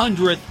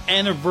 100th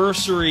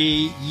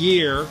anniversary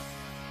year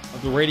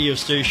of the radio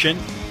station.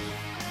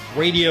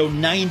 Radio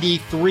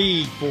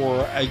 93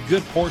 for a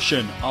good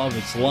portion of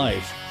its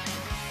life.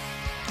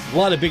 A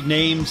lot of big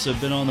names have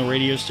been on the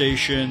radio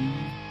station.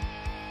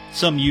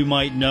 Some you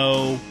might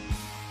know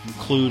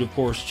include, of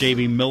course,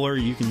 J.B. Miller.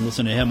 You can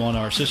listen to him on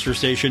our sister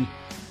station,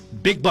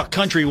 Big Buck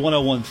Country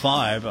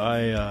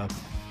 101.5.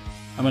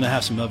 I'm going to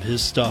have some of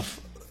his stuff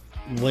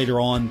later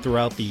on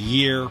throughout the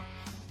year.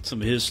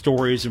 some of his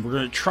stories, and we're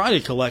going to try to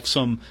collect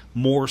some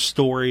more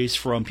stories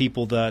from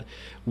people that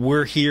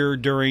were here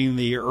during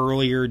the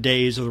earlier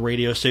days of the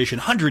radio station.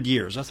 100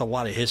 years, that's a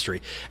lot of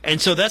history. And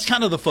so that's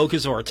kind of the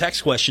focus of our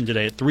text question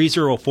today at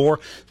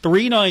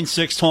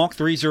 304-396-TALK,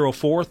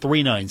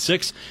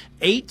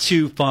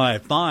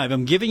 304-396-8255.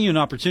 I'm giving you an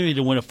opportunity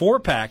to win a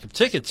 4-pack of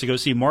tickets to go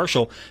see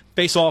Marshall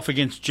face off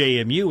against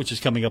JMU, which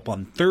is coming up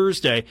on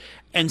Thursday.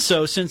 And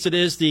so since it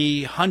is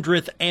the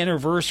 100th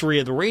anniversary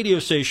of the radio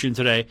station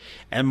today,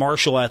 and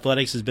Marshall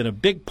Athletics has been a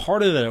big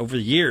part of that over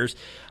the years,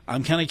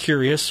 I'm kind of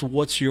curious,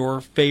 what's your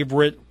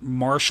favorite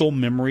Marshall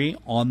memory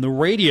on the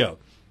radio?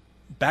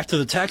 Back to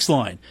the text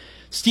line.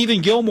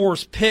 Stephen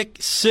Gilmore's pick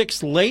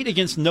 6 late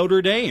against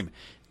Notre Dame.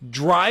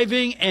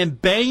 Driving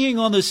and banging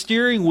on the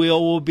steering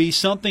wheel will be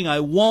something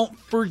I won't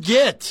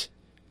forget.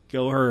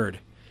 Go Herd.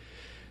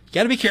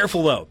 Got to be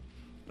careful, though.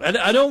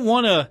 I don't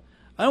want to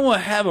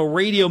have a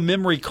radio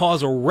memory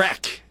cause a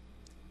wreck.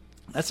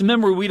 That's a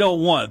memory we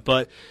don't want.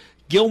 But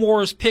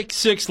Gilmore's pick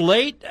 6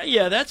 late,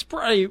 yeah, that's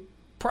probably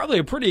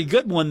a pretty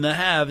good one to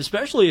have,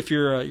 especially if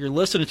you're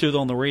listening to it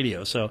on the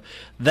radio. So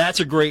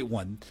that's a great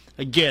one.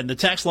 Again, the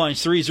text line is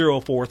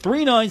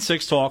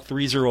 304-396-TALK,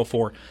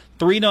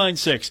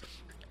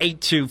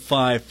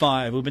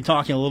 304-396-8255. We've been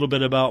talking a little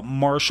bit about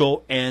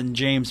Marshall and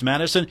James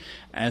Madison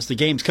as the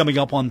game's coming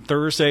up on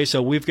Thursday,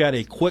 so we've got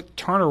a quick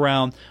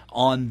turnaround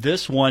on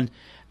this one.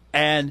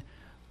 And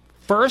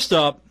first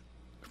up,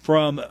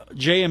 from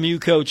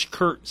JMU coach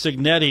Curt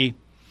Cignetti,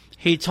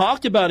 he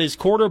talked about his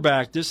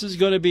quarterback. This is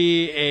going to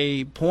be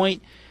a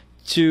point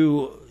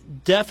to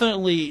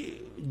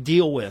definitely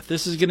deal with.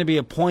 This is going to be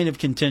a point of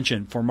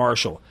contention for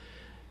Marshall.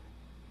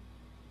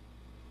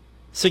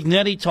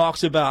 Cignetti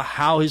talks about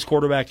how his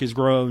quarterback has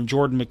grown,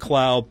 Jordan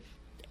McLeod,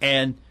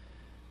 and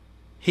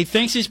he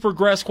thinks he's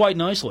progressed quite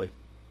nicely.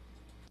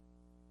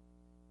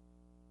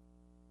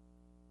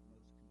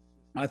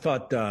 I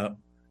thought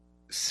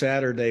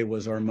Saturday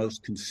was our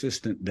most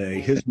consistent day,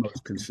 his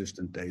most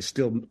consistent day.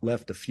 Still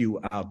left a few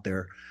out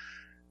there.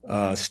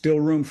 Still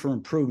room for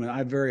improvement. I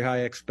have very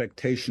high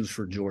expectations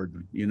for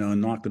Jordan,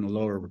 and not going to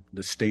lower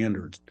the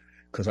standards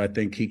because I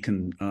think he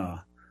can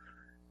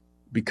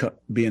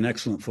be an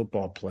excellent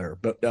football player.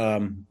 But I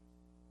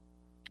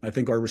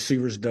think our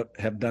receivers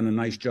have done a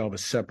nice job of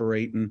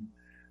separating.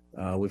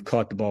 We've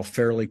caught the ball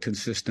fairly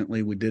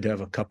consistently. We did have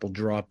a couple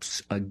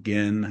drops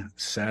again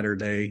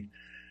Saturday.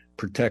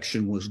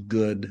 Protection was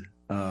good.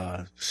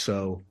 And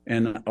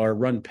our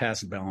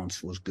run-pass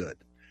balance was good.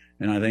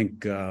 And I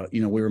think,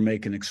 we were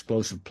making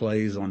explosive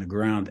plays on the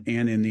ground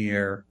and in the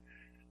air,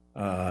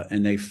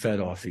 and they fed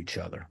off each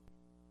other.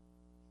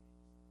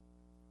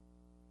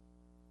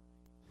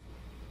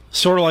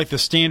 Sort of like the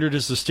standard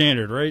is the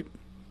standard, right?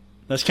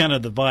 That's kind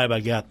of the vibe I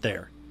got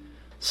there.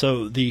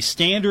 So the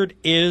standard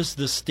is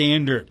the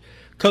standard.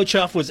 Coach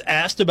Huff was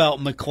asked about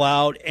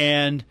McLeod,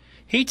 and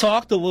he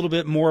talked a little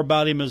bit more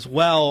about him as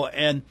well.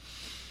 And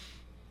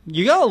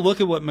you got to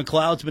look at what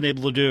McLeod's been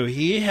able to do.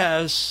 He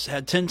has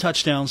had 10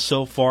 touchdowns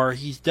so far.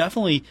 He's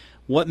definitely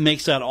what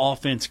makes that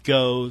offense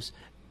goes.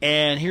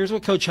 And here's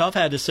what Coach Huff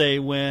had to say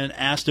when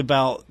asked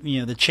about,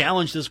 the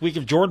challenge this week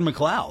of Jordan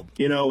McLeod.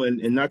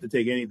 And not to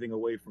take anything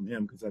away from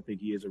him, because I think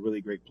he is a really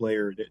great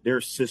player.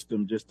 Their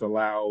system just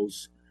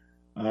allows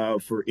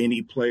for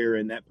any player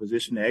in that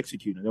position to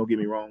execute. And don't get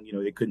me wrong,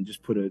 they couldn't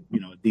just put a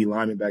D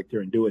lineman back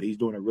there and do it. He's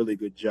doing a really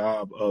good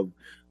job of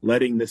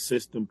letting the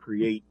system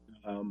create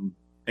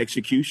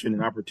execution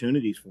and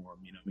opportunities for him.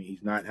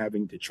 He's not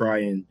having to try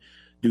and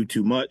do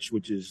too much,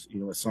 which is,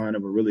 a sign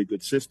of a really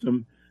good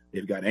system.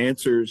 They've got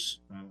answers.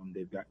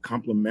 They've got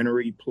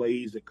complementary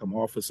plays that come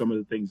off of some of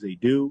the things they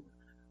do.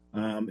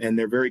 And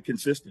they're very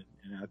consistent.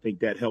 And I think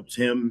that helps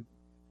him,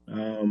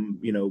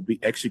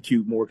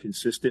 execute more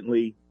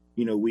consistently,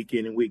 week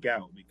in and week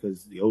out,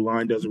 because the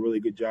O-line does a really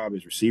good job.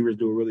 His receivers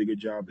do a really good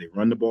job. They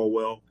run the ball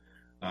well.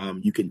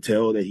 You can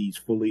tell that he's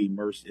fully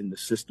immersed in the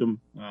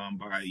system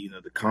by,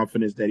 the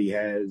confidence that he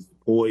has, the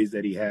poise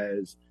that he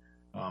has.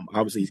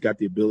 Obviously, he's got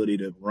the ability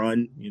to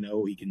run.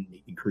 He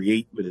can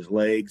create with his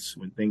legs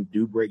when things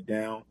do break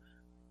down.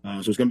 So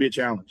it's going to be a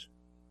challenge.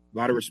 A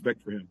lot of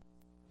respect for him.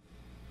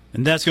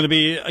 And that's going to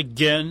be,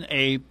 again,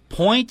 a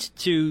point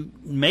to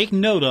make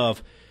note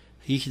of.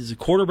 He's a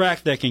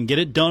quarterback that can get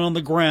it done on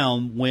the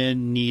ground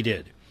when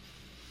needed.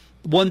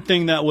 One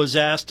thing that was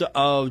asked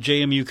of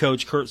JMU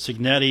coach Curt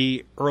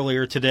Cignetti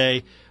earlier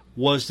today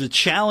was the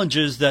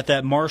challenges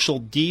that Marshall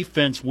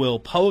defense will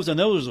pose. I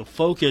know there's a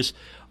focus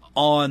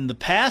on the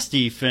pass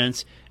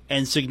defense,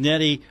 and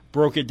Cignetti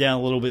broke it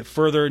down a little bit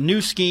further.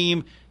 New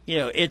scheme,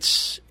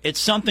 it's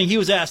something he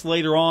was asked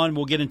later on.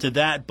 We'll get into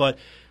that, but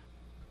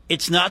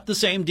it's not the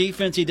same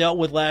defense he dealt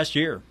with last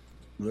year.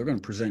 They're going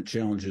to present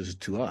challenges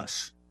to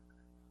us.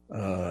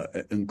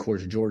 And, of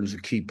course, Jordan's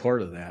a key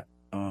part of that.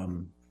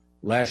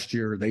 Last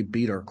year, they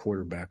beat our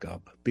quarterback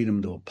up, beat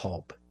him to a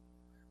pulp.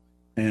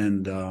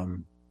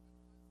 And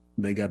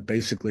they got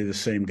basically the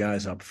same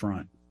guys up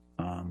front.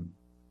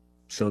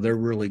 So they're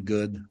really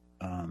good.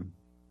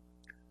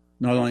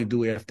 Not only do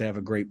we have to have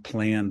a great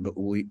plan, but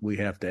we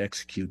have to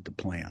execute the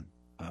plan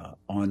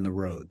on the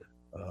road.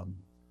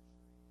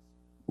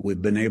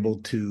 We've been able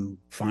to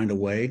find a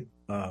way,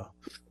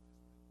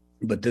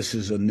 but this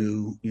is a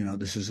new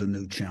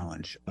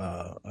challenge.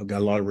 I've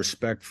got a lot of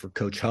respect for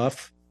Coach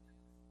Huff.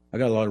 I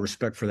got a lot of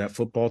respect for that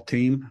football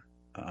team.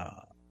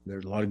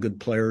 There's a lot of good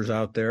players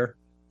out there.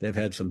 They've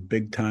had some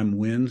big time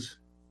wins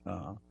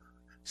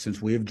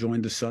since we have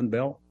joined the Sun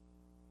Belt,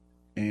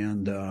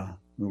 and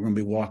we're going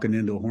to be walking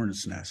into a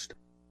hornet's nest.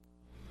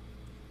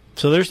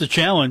 So there's the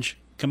challenge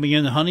coming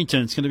into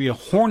Huntington. It's going to be a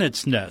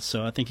hornet's nest.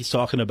 So I think he's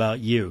talking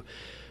about you.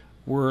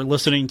 We're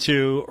listening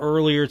to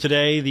earlier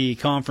today the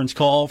conference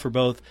call for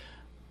both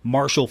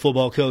Marshall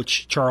football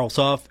coach Charles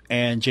Huff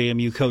and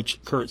JMU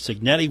coach Curt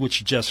Cignetti, which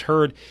you just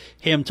heard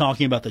him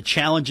talking about the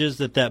challenges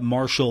that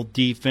Marshall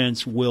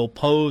defense will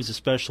pose,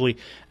 especially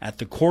at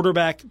the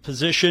quarterback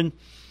position.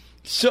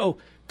 So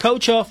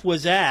Coach Huff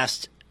was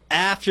asked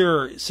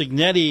after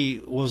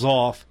Cignetti was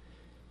off,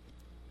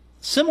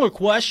 similar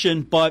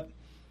question, but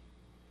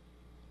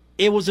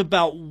it was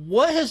about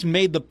what has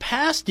made the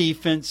pass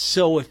defense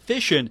so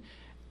efficient.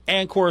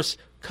 And, of course,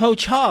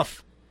 Coach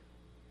Huff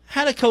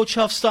had a Coach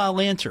Huff-style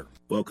answer.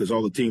 Well, because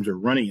all the teams are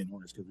running in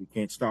on us because we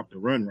can't stop the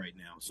run right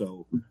now.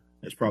 So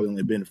there's probably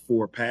only been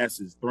 4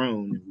 passes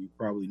thrown, and we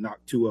probably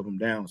knocked 2 of them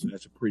down. So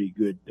that's a pretty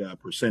good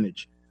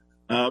percentage.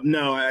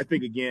 No, I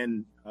think,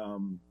 again,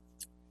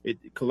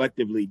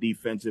 collectively,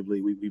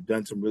 defensively, we've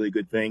done some really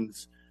good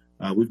things.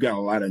 We've got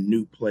a lot of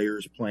new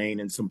players playing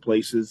in some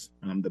places.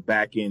 The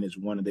back end is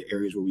one of the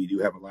areas where we do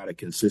have a lot of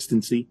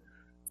consistency.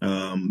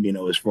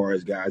 As far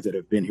as guys that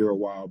have been here a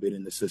while, been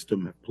in the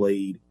system, have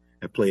played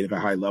at a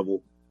high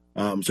level.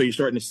 So you're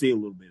starting to see a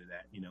little bit of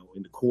that.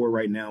 In the core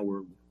right now,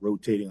 we're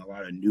rotating a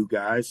lot of new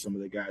guys. Some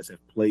of the guys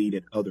have played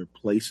at other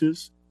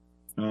places,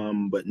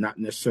 but not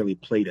necessarily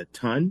played a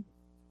ton.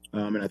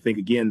 And I think,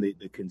 again,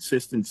 the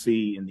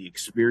consistency and the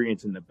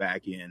experience in the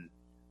back end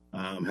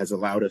has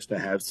allowed us to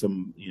have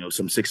some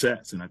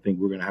success. And I think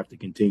we're going to have to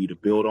continue to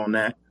build on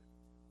that.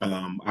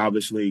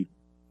 Obviously,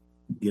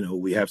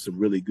 we have some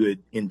really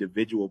good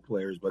individual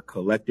players, but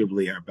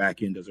collectively our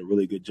back end does a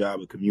really good job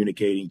of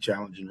communicating,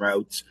 challenging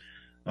routes.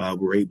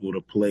 We're able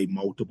to play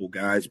multiple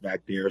guys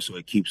back there, so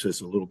it keeps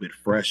us a little bit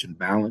fresh and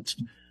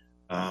balanced.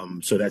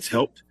 So that's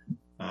helped.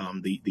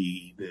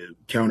 The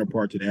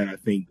counterpart to that, I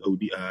think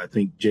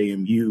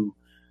JMU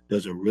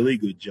does a really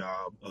good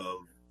job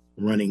of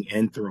running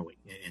and throwing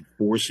and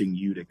forcing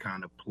you to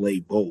kind of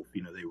play both.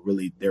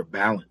 They're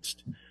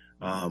balanced.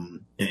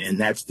 And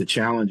that's the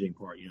challenging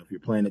part. If you're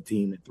playing a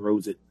team that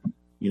throws it,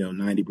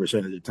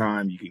 90% of the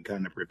time, you can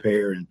kind of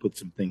prepare and put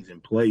some things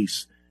in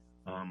place.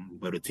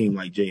 But a team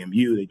like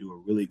JMU, they do a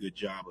really good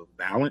job of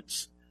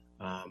balance,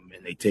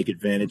 and they take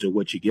advantage of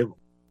what you give them.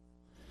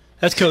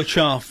 That's Coach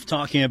Huff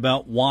talking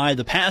about why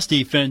the pass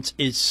defense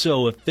is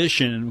so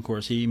efficient. And, of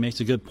course, he makes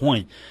a good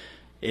point.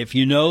 If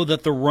you know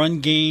that the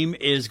run game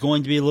is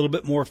going to be a little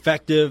bit more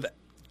effective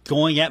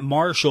going at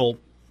Marshall,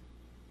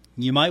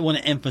 you might want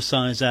to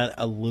emphasize that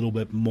a little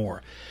bit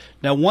more.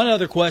 Now, one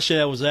other question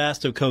that was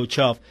asked of Coach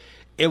Huff,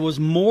 it was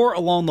more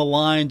along the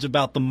lines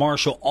about the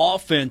Marshall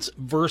offense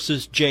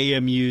versus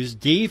JMU's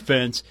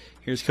defense.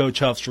 Here's Coach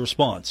Huff's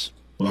response.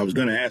 Well, I was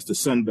going to ask the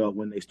Sun Belt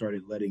when they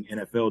started letting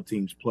NFL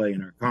teams play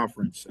in our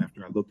conference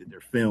after I looked at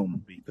their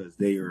film, because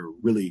they are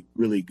really,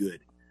 really good.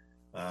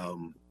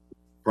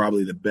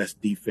 Probably the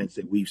best defense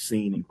that we've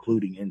seen,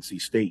 including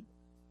NC State.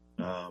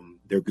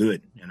 They're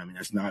good. And,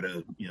 that's not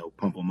a,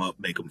 pump them up,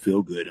 make them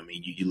feel good.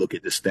 You look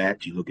at the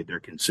stats, you look at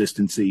their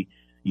consistency,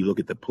 you look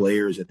at the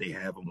players that they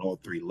have on all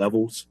 3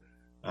 levels.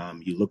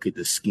 You look at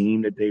the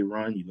scheme that they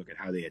run, you look at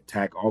how they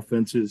attack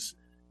offenses.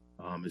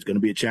 It's going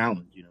to be a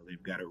challenge.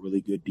 They've got a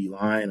really good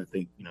D-line. I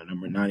think,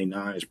 number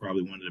 99 is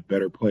probably one of the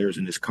better players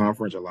in this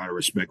conference. A lot of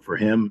respect for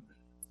him.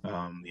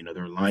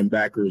 Their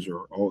linebackers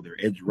their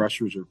edge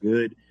rushers are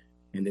good.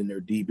 And then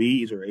their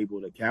DBs are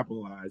able to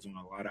capitalize on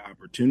a lot of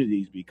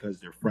opportunities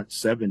because their front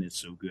 7 is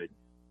so good.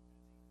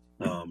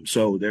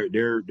 So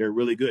they're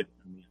really good.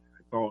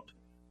 I thought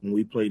when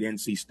we played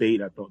NC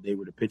State, I thought they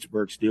were the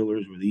Pittsburgh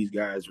Steelers, where these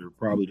guys are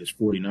probably just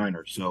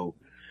 49ers. So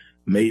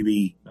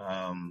maybe,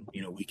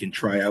 we can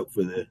try out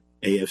for the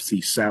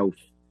AFC South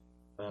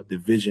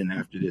division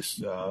after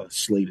this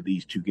slate of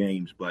these 2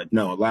 games. But,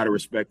 no, a lot of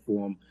respect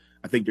for them.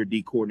 I think their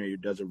D coordinator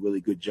does a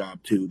really good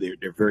job, too.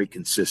 They're very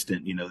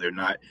consistent. They're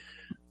not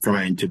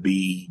trying to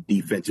be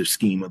defensive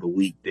scheme of the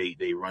week.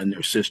 They run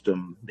their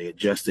system. They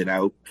adjust it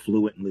out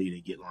fluently. They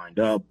get lined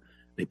up.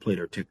 They play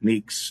their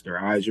techniques. Their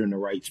eyes are in the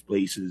right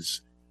places.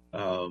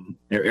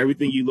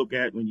 Everything you look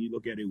at when you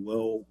look at a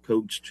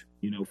well-coached,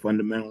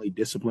 fundamentally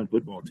disciplined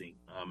football team.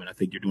 And I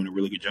think they're doing a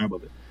really good job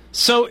of it.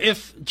 So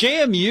if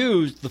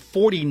JMU's the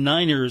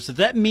 49ers, does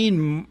that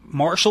mean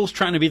Marshall's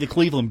trying to be the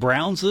Cleveland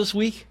Browns this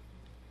week?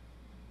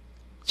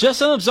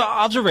 Just an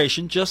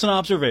observation.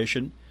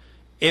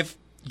 If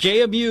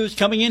JMU is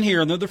coming in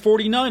here and they're the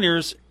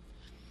 49ers,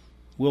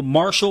 will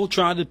Marshall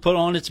try to put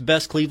on its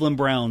best Cleveland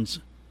Browns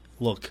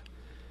look?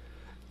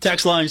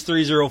 Text lines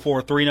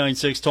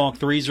 304-396-TALK,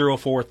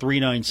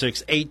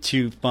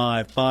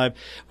 304-396-8255.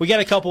 We got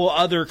a couple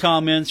other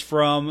comments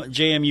from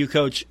JMU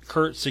coach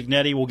Curt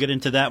Cignetti. We'll get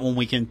into that when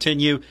we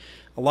continue.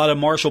 a lot of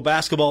Marshall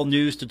basketball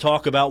news to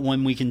talk about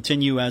when we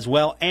continue as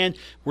well. And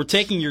we're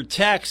taking your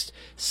text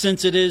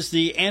since it is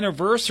the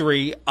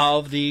anniversary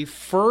of the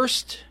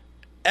first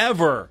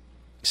ever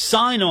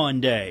sign-on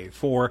day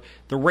for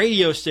the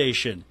radio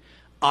station.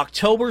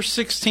 October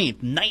 16th,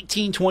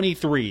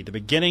 1923, the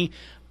beginning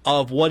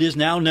of what is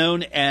now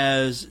known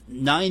as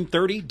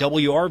 930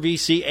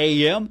 WRVC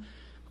AM.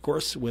 Of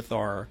course, with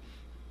our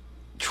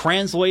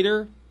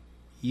translator,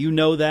 you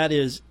know that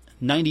is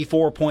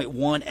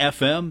 94.1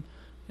 FM.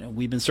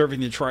 We've been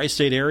serving the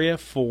tri-state area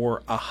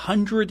for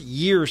 100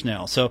 years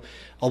now. So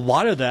a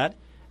lot of that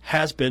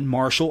has been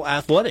Marshall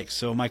athletics.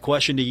 So my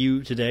question to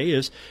you today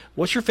is,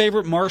 what's your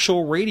favorite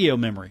Marshall radio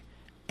memory?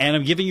 And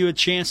I'm giving you a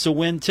chance to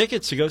win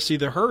tickets to go see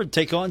the Herd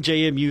take on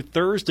JMU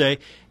Thursday.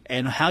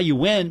 And how you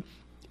win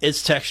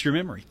is text your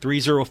memory.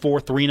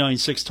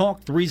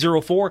 304-396-TALK,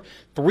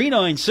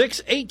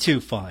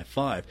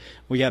 304-396-8255.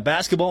 We got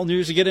basketball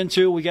news to get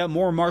into. We got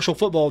more Marshall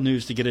football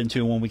news to get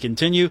into when we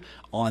continue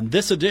on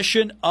this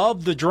edition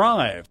of The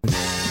Drive.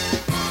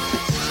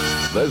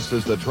 This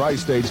is the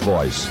Tri-State's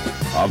voice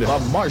of the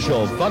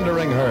Marshall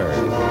Thundering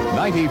Herd.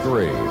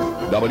 93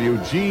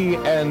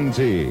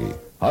 WGNT.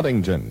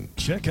 Huntington.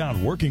 Check out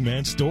Working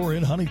Man's Store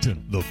in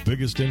Huntington, the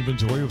biggest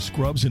inventory of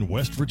scrubs in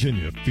West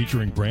Virginia,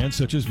 featuring brands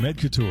such as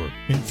Medcouture,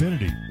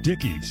 Infinity,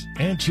 Dickies,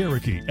 and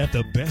Cherokee at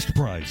the best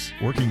price.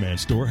 Working Man's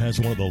Store has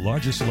one of the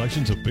largest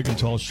selections of big and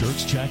tall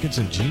shirts, jackets,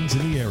 and jeans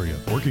in the area.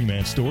 Working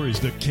Man's Store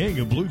is the king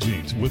of blue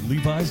jeans with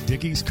Levi's,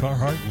 Dickies,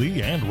 Carhartt,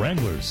 Lee, and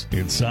Wranglers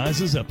in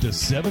sizes up to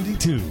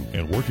 72.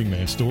 And Working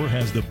Man's Store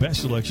has the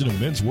best selection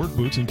of men's work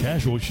boots and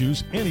casual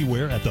shoes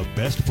anywhere at the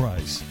best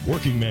price.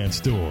 Working Man's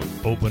Store,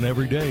 open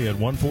every day at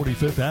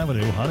 145th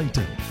Avenue,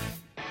 Huntington.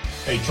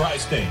 Hey,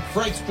 Tri-State,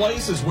 Frank's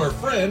Place is where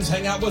friends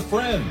hang out with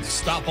friends.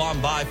 Stop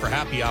on by for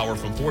happy hour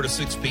from 4 to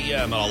 6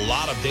 p.m. and a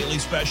lot of daily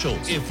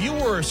specials. If you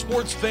were a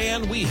sports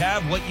fan, we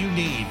have what you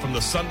need, from the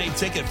Sunday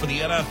ticket for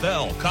the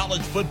NFL,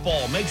 college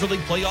football, Major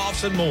League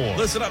playoffs, and more.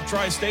 Listen up,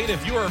 Tri-State.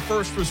 If you are a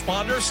first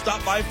responder,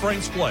 stop by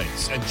Frank's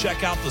Place and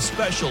check out the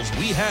specials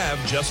we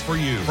have just for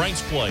you.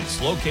 Frank's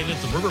Place, located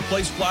at the River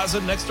Place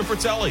Plaza next to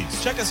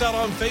Fratelli's. Check us out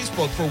on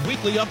Facebook for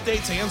weekly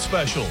updates and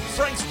specials.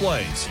 Frank's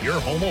Place, your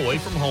home away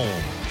from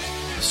home.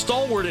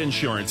 Stalwart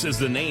Insurance is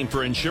the name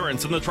for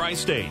insurance in the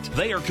Tri-State.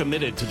 They are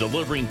committed to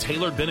delivering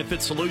tailored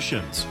benefit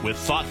solutions with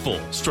thoughtful,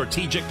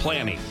 strategic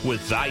planning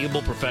with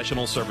valuable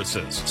professional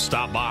services.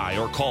 Stop by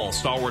or call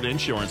Stalwart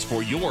Insurance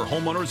for your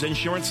homeowner's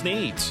insurance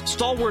needs.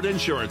 Stalwart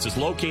Insurance is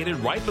located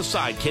right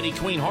beside Kenny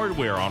Queen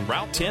Hardware on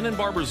Route 10 in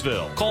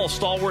Barbersville. Call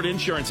Stalwart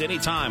Insurance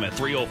anytime at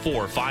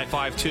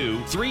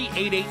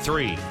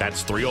 304-552-3883.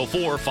 That's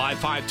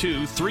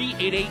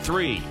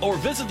 304-552-3883. Or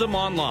visit them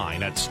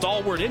online at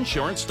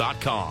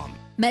stalwartinsurance.com.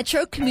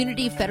 Metro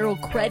Community Federal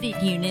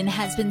Credit Union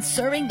has been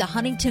serving the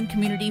Huntington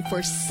community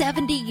for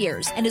 70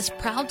 years and is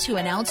proud to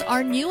announce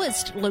our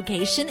newest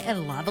location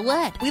in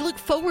Lavallette. We look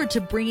forward to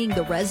bringing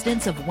the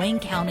residents of Wayne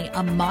County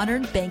a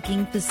modern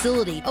banking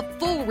facility, a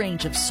full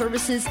range of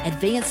services,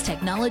 advanced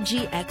technology,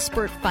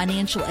 expert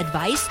financial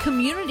advice,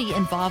 community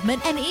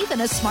involvement, and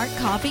even a smart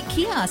coffee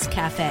kiosk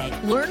cafe.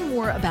 Learn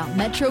more about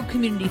Metro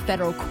Community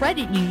Federal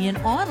Credit Union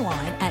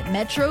online at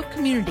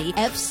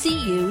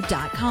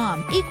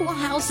metrocommunityfcu.com. Equal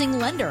housing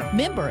lender.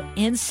 Member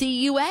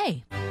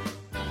NCUA.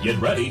 Get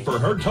ready for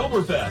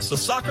Herdtoberfest, the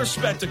soccer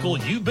spectacle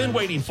you've been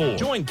waiting for.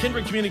 Join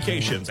Kindred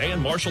Communications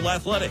and Marshall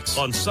Athletics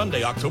on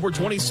Sunday, October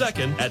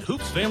 22nd at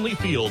Hoops Family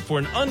Field for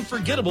an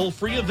unforgettable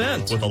free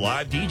event with a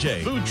live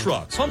DJ, food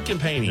trucks, pumpkin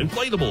painting,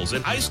 inflatables,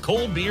 and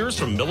ice-cold beers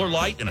from Miller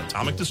Lite and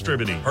Atomic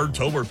Distributing.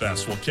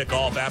 Herdtoberfest will kick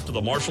off after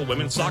the Marshall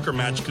women's soccer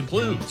match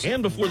concludes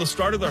and before the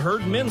start of the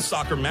Herd men's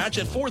soccer match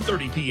at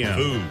 4:30 p.m.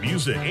 Food,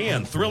 music,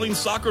 and thrilling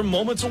soccer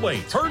moments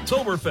await.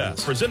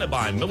 Herdtoberfest, presented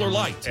by Miller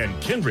Lite and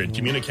Kindred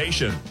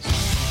Communications.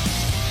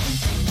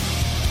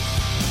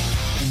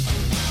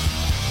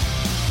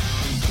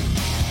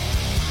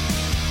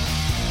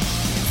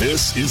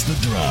 This is The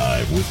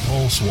Drive with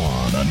Paul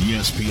Swan on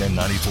ESPN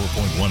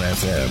 94.1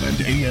 FM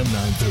and AM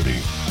 930.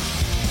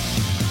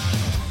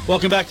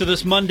 Welcome back to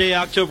this Monday,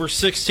 October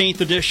 16th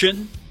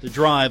edition, The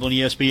Drive on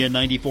ESPN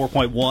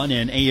 94.1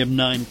 and AM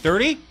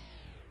 930.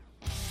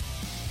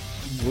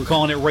 We're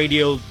calling it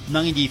Radio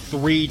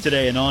 93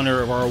 today in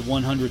honor of our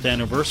 100th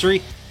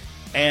anniversary.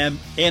 And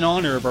in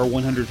honor of our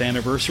 100th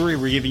anniversary,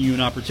 we're giving you an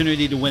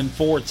opportunity to win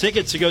 4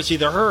 tickets to go see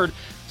the Herd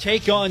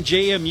take on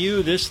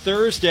JMU this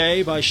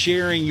Thursday by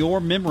sharing your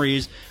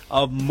memories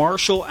of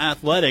Marshall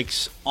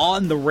athletics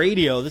on the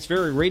radio, this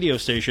very radio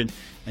station.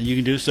 And you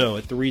can do so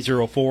at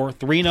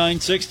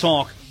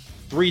 304-396-TALK,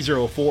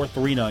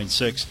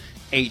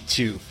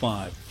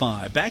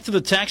 304-396-8255. Back to the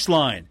text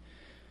line.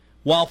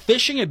 While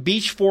fishing at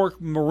Beach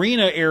Fork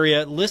Marina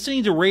area,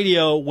 listening to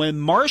radio when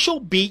Marshall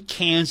beat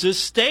Kansas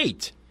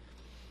State.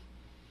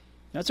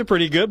 That's a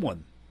pretty good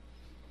one.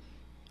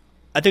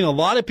 I think a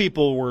lot of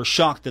people were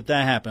shocked that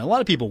happened. A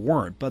lot of people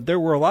weren't, but there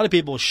were a lot of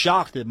people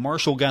shocked that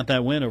Marshall got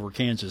that win over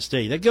Kansas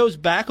State. That goes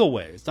back a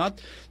ways.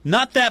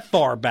 Not that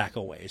far back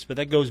a ways, but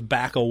that goes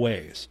back a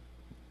ways.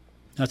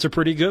 That's a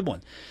pretty good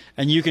one.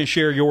 And you can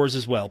share yours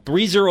as well.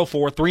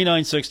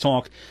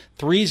 304-396-TALK,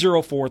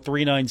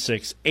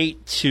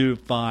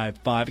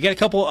 304-396-8255. We got a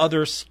couple of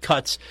other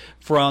cuts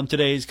from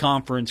today's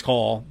conference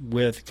call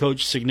with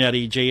Coach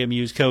Cignetti,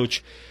 JMU's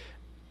coach.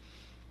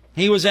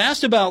 He was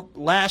asked about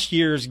last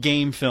year's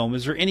game film.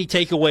 Is there any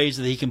takeaways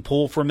that he can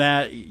pull from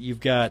that?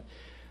 You've got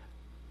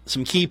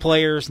some key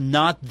players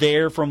not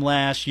there from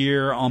last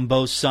year on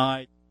both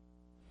sides.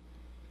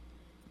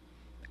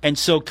 And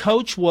so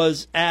Coach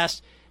was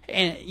asked,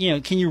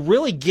 and can you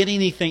really get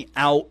anything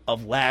out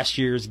of last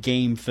year's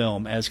game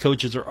film, as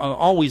coaches are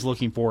always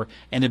looking for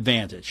an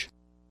advantage?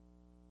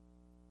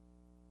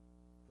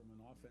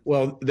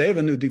 Well, they have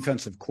a new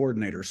defensive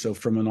coordinator, so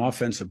from an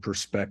offensive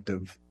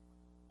perspective,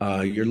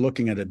 you're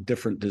looking at a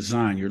different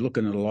design. You're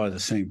looking at a lot of the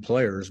same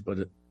players, but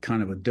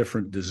kind of a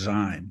different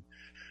design.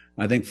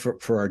 I think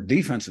for our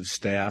defensive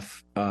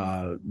staff,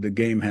 the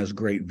game has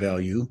great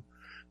value.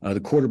 The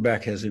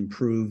quarterback has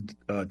improved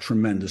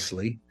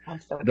tremendously.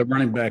 The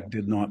running back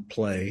did not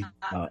play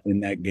in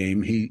that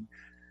game. You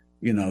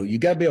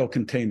got to be able to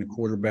contain the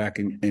quarterback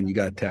and you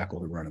got to tackle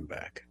the running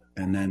back.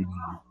 And then,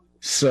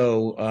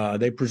 so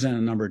they present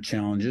a number of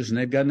challenges, and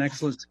they've got an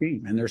excellent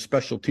scheme, and their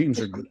special teams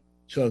are good.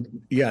 So,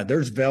 yeah,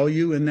 there's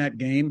value in that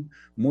game,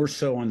 more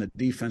so on the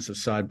defensive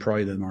side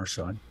probably than our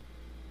side.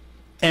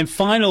 And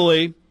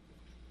finally,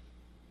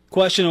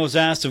 question was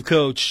asked of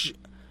Coach.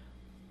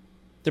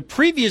 The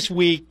previous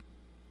week,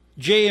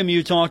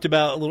 JMU talked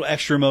about a little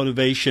extra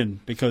motivation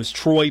because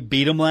Troy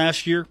beat them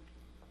last year.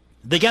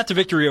 They got the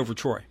victory over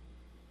Troy.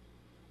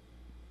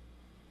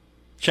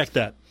 Check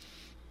that. A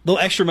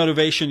little extra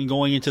motivation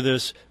going into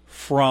this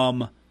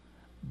from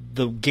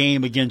the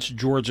game against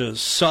Georgia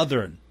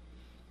Southern.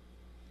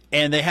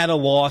 And they had a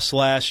loss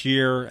last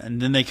year,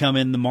 and then they come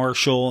into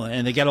Marshall,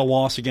 and they got a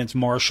loss against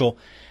Marshall.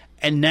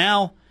 And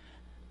now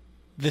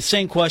the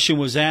same question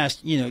was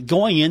asked,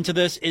 going into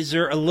this, is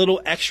there a little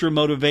extra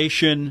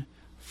motivation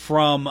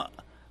from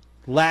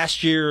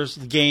last year's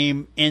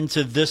game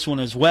into this one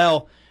as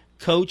well?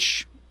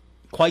 Coach,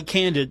 quite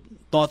candid,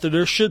 thought that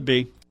there should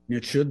be.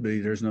 It should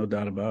be. There's no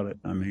doubt about it.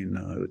 I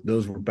mean,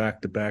 those were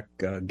back-to-back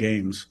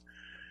games.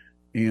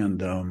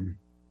 And,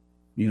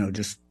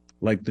 just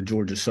like the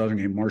Georgia Southern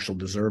game, Marshall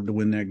deserved to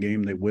win that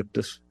game. They whipped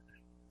us.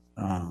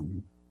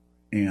 And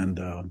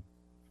we're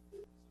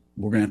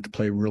going to have to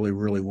play really,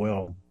 really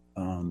well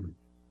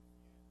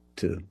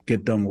to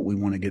get done what we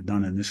want to get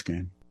done in this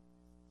game.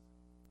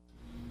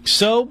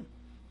 So,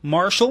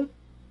 Marshall,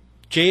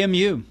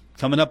 JMU,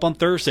 coming up on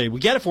Thursday. We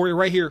got it for you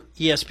right here,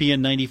 ESPN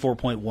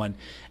 94.1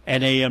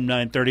 and AM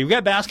 930. We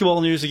got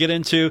basketball news to get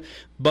into,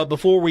 but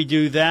before we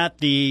do that,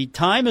 the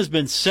time has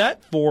been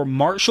set for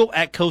Marshall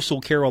at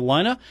Coastal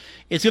Carolina.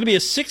 It's going to be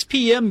a 6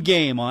 p.m.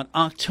 game on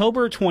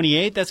October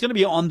 28th. That's going to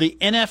be on the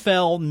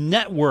NFL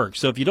Network.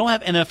 So if you don't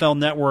have NFL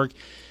Network,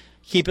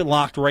 keep it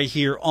locked right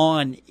here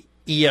on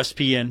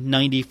ESPN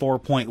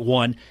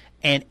 94.1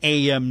 and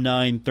AM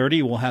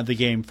 930. We'll have the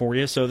game for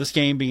you. So this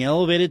game being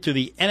elevated to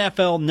the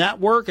NFL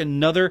Network,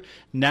 another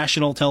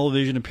national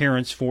television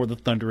appearance for the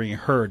Thundering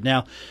Herd.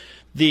 Now,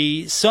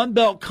 the Sun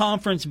Belt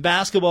Conference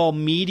Basketball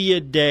Media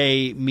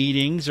Day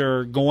meetings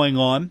are going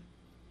on.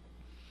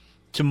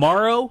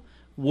 Tomorrow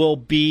will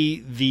be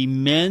the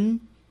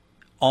men.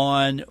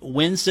 On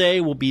Wednesday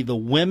will be the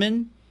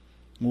women.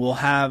 We'll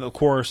have, of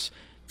course,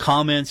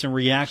 comments and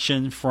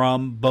reaction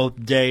from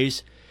both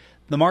days.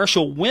 The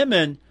Marshall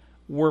women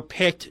were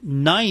picked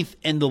 9th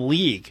in the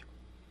league.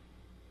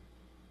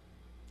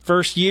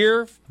 First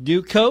year,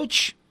 new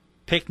coach,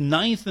 picked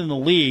 9th in the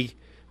league.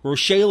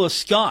 Rochella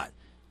Scott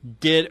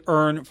did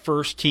earn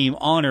first-team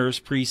honors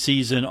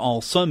preseason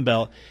All-Sun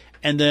Belt.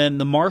 And then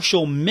the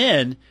Marshall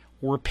men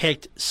were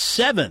picked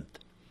 7th.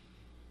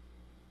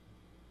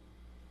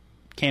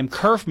 Cam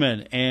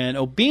Kerfman and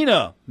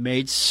Obina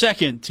made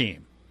second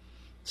team.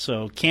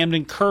 So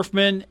Camden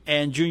Kerfman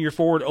and junior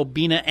forward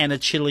Obina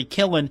Anachili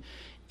Killen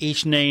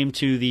each named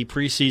to the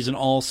preseason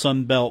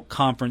All-Sun Belt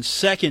Conference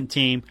second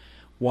team,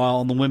 while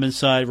on the women's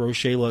side,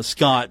 Rochella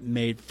Scott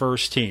made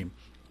first team.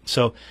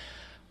 So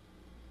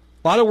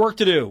a lot of work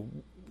to do.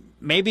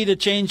 Maybe to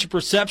change the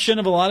perception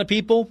of a lot of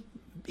people,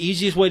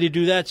 easiest way to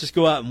do that is just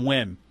go out and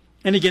win.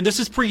 And again, this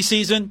is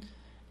preseason.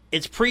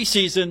 It's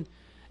preseason.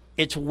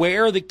 It's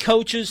where the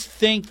coaches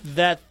think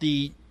that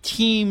the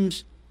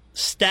teams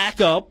stack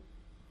up.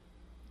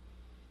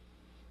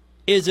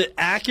 Is it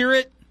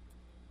accurate?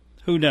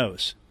 Who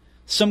knows?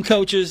 Some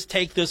coaches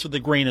take this with a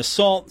grain of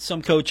salt.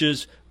 Some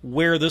coaches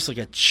wear this like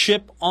a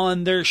chip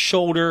on their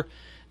shoulder.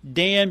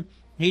 Dan,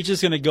 he's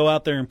just going to go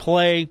out there and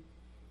play.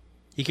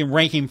 You can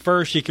rank him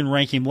first. You can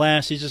rank him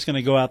last. He's just going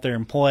to go out there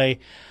and play.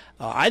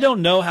 I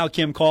don't know how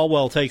Kim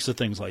Caldwell takes to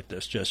things like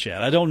this just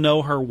yet. I don't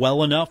know her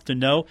well enough to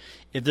know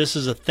if this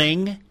is a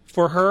thing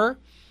for her.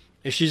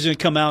 If she's going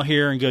to come out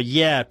here and go,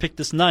 yeah, pick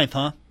this 9th,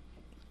 huh?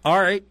 All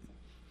right.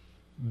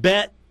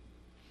 Bet.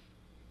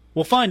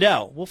 We'll find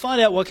out. We'll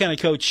find out what kind of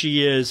coach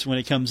she is when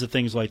it comes to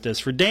things like this.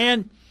 For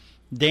Dan,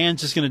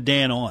 Dan's just going to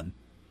Dan on.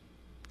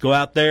 Go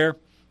out there,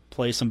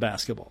 play some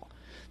basketball.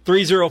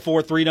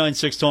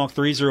 304-396-TALK,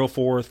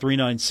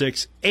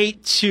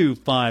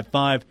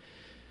 304-396-8255.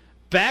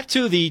 Back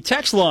to the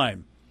text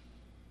line.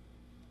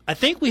 I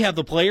think we have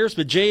the players,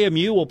 but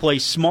JMU will play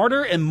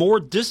smarter and more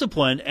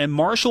disciplined, and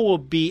Marshall will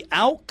be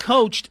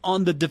out-coached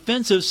on the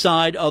defensive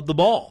side of the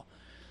ball.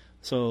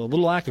 So a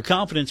little lack of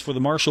confidence for the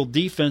Marshall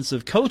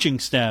defensive coaching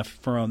staff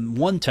from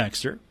one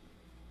texter.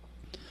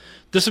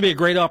 This would be a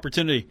great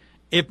opportunity.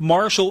 If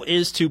Marshall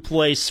is to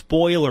play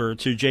spoiler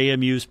to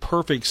JMU's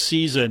perfect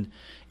season,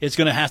 it's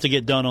going to have to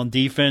get done on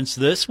defense.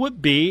 This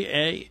would be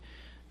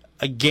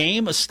a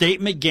game, a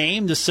statement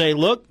game to say,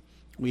 look,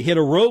 we hit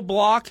a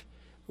roadblock,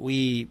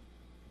 we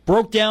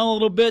broke down a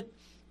little bit,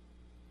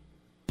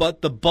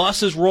 but the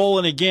bus is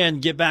rolling again.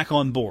 Get back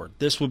on board.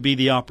 This would be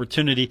the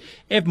opportunity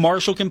if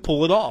Marshall can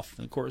pull it off.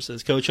 Of course,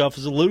 as Coach Huff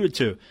has alluded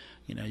to,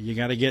 you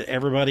got to get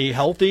everybody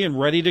healthy and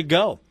ready to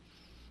go.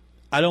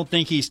 I don't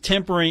think he's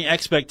tempering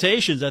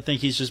expectations. I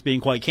think he's just being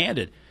quite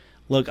candid.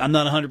 Look, I'm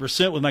not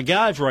 100% with my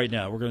guys right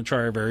now. We're going to try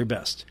our very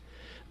best.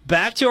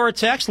 Back to our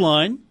text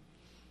line.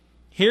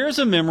 Here's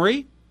a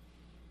memory.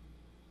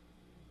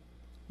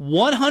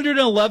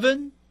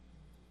 111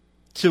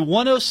 to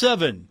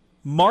 107.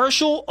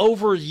 Marshall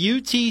over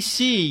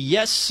UTC.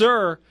 Yes,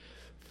 sir.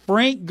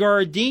 Frank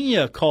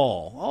Gardenia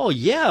call. Oh,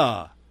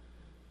 yeah.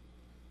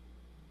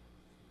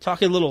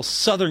 Talking a little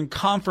Southern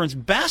Conference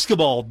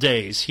basketball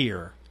days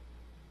here.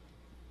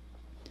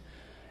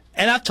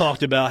 And I've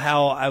talked about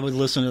how I would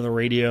listen to the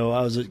radio.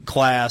 I was at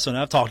class, and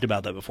I've talked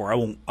about that before. I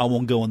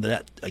won't go into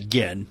that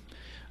again.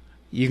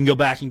 You can go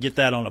back and get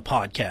that on a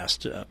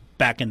podcast.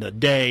 Back in the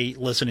day,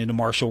 listening to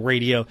Marshall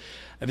radio.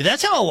 I mean,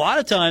 that's how a lot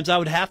of times I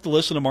would have to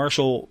listen to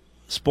Marshall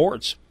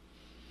sports.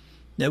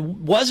 It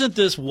wasn't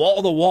this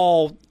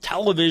wall-to-wall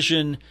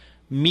television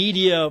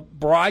media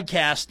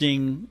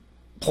broadcasting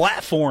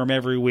platform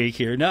every week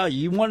here. No,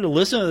 you wanted to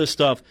listen to this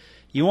stuff.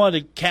 You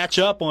wanted to catch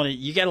up on it.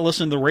 You got to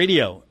listen to the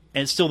radio.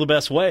 And it's still the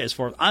best way as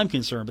far as I'm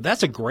concerned. But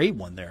that's a great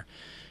one there.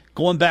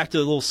 Going back to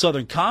the little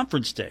Southern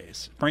Conference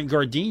days, Frank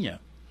Gardenia.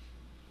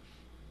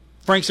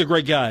 Frank's a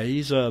great guy.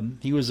 He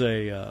was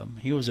a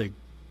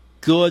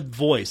good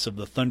voice of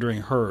the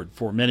Thundering Herd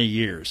for many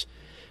years.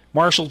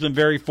 Marshall's been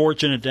very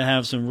fortunate to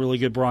have some really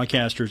good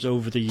broadcasters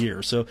over the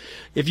years. So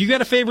if you got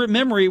a favorite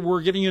memory,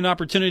 we're giving you an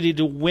opportunity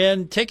to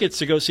win tickets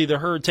to go see the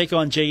Herd take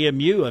on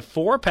JMU, a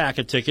 4-pack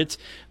of tickets,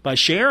 by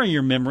sharing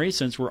your memory,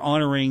 since we're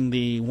honoring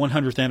the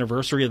 100th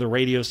anniversary of the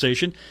radio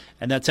station.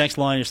 And that text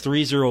line is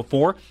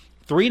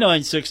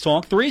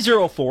 304-396-TALK,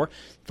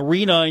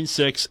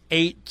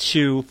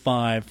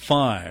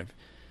 304-396-8255.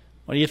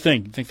 What do you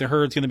think? You think the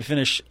Herd's going to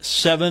finish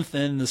 7th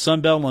in the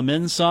Sun Belt on the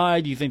men's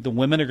side? Do you think the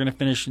women are going to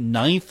finish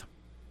 9th?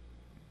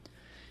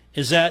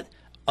 Is that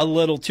a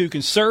little too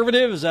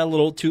conservative? Is that a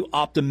little too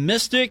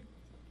optimistic?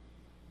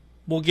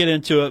 We'll get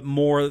into it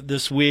more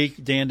this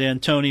week. Dan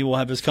D'Antoni will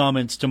have his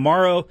comments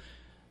tomorrow.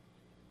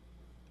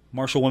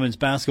 Marshall women's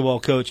basketball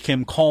coach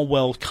Kim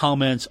Caldwell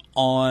comments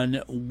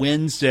on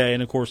Wednesday.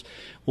 And, of course,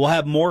 we'll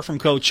have more from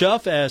Coach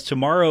Huff, as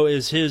tomorrow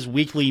is his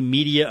weekly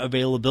media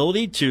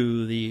availability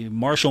to the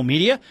Marshall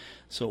media.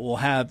 So we'll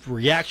have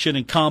reaction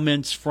and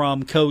comments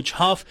from Coach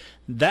Huff.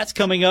 That's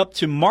coming up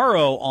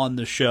tomorrow on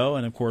the show.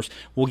 And, of course,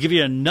 we'll give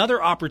you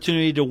another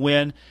opportunity to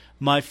win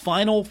my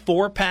final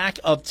 4-pack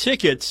of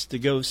tickets to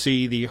go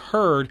see the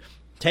Herd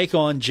take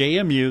on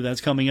JMU.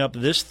 That's coming up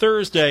this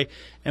Thursday.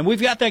 And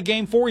we've got that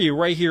game for you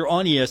right here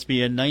on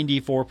ESPN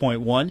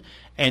 94.1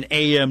 and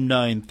AM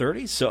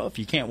 930. So if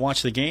you can't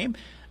watch the game,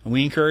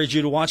 we encourage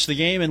you to watch the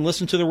game and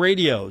listen to the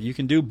radio. You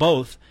can do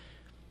both.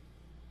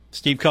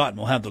 Steve Cotton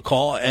will have the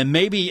call, and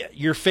maybe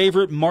your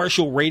favorite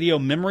Marshall radio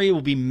memory will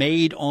be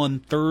made on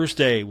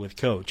Thursday with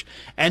Coach.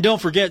 And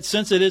don't forget,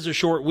 since it is a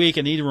short week,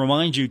 I need to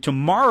remind you,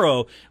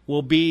 tomorrow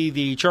will be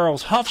the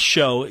Charles Huff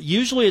Show.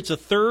 Usually it's a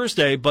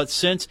Thursday, but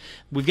since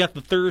we've got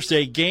the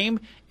Thursday game,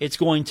 it's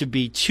going to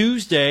be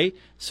Tuesday.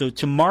 So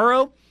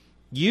tomorrow,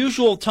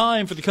 usual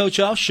time for the Coach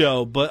Huff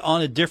Show, but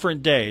on a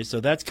different day. So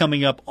that's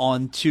coming up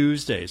on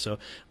Tuesday. So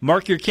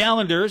mark your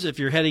calendars if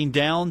you're heading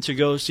down to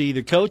go see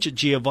the Coach at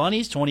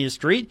Giovanni's, 20th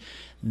Street.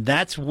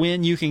 That's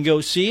when you can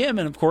go see him.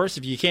 And, of course,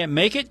 if you can't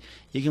make it,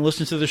 you can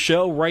listen to the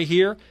show right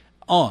here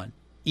on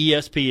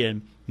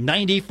ESPN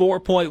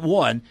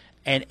 94.1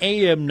 and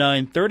AM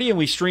 930. And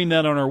we stream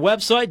that on our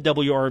website,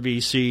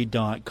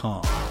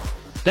 WRVC.com.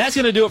 That's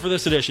going to do it for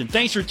this edition.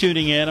 Thanks for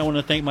tuning in. I want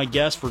to thank my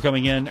guests for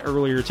coming in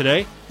earlier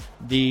today.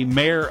 The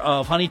mayor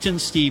of Huntington,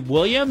 Steve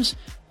Williams,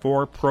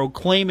 for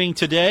proclaiming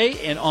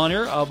today in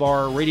honor of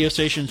our radio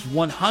station's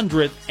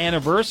 100th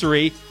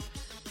anniversary,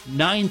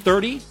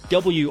 9:30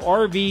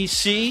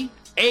 WRVC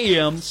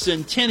AM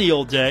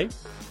Centennial Day.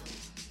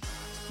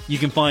 You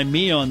can find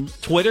me on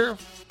Twitter.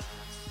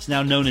 It's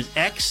now known as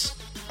X,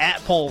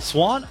 at Paul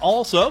Swann.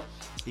 Also,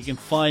 you can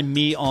find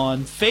me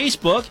on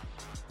Facebook.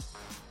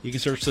 You can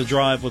search The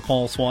Drive with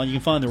Paul Swann. You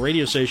can find the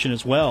radio station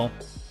as well.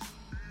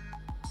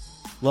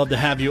 Love to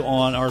have you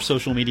on our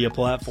social media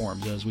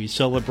platforms as we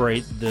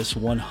celebrate this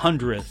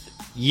 100th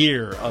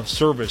year of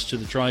service to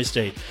the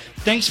Tri-State.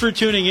 Thanks for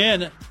tuning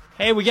in.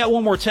 Hey, we got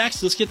one more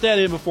text. Let's get that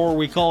in before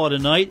we call it a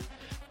night.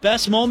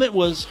 Best moment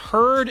was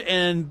Hurd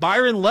and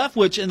Byron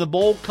Leftwich in the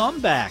bowl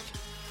comeback.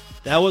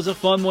 That was a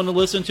fun one to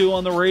listen to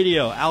on the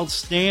radio.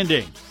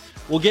 Outstanding.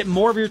 We'll get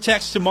more of your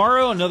texts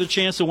tomorrow. Another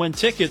chance to win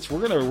tickets.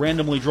 We're going to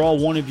randomly draw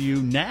one of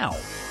you now.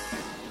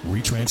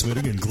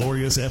 Retransmitting in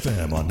Glorious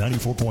FM on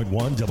 94.1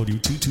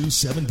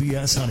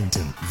 W227BS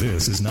Huntington.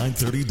 This is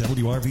 930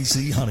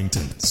 WRVC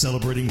Huntington,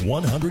 celebrating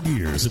 100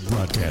 years of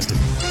broadcasting.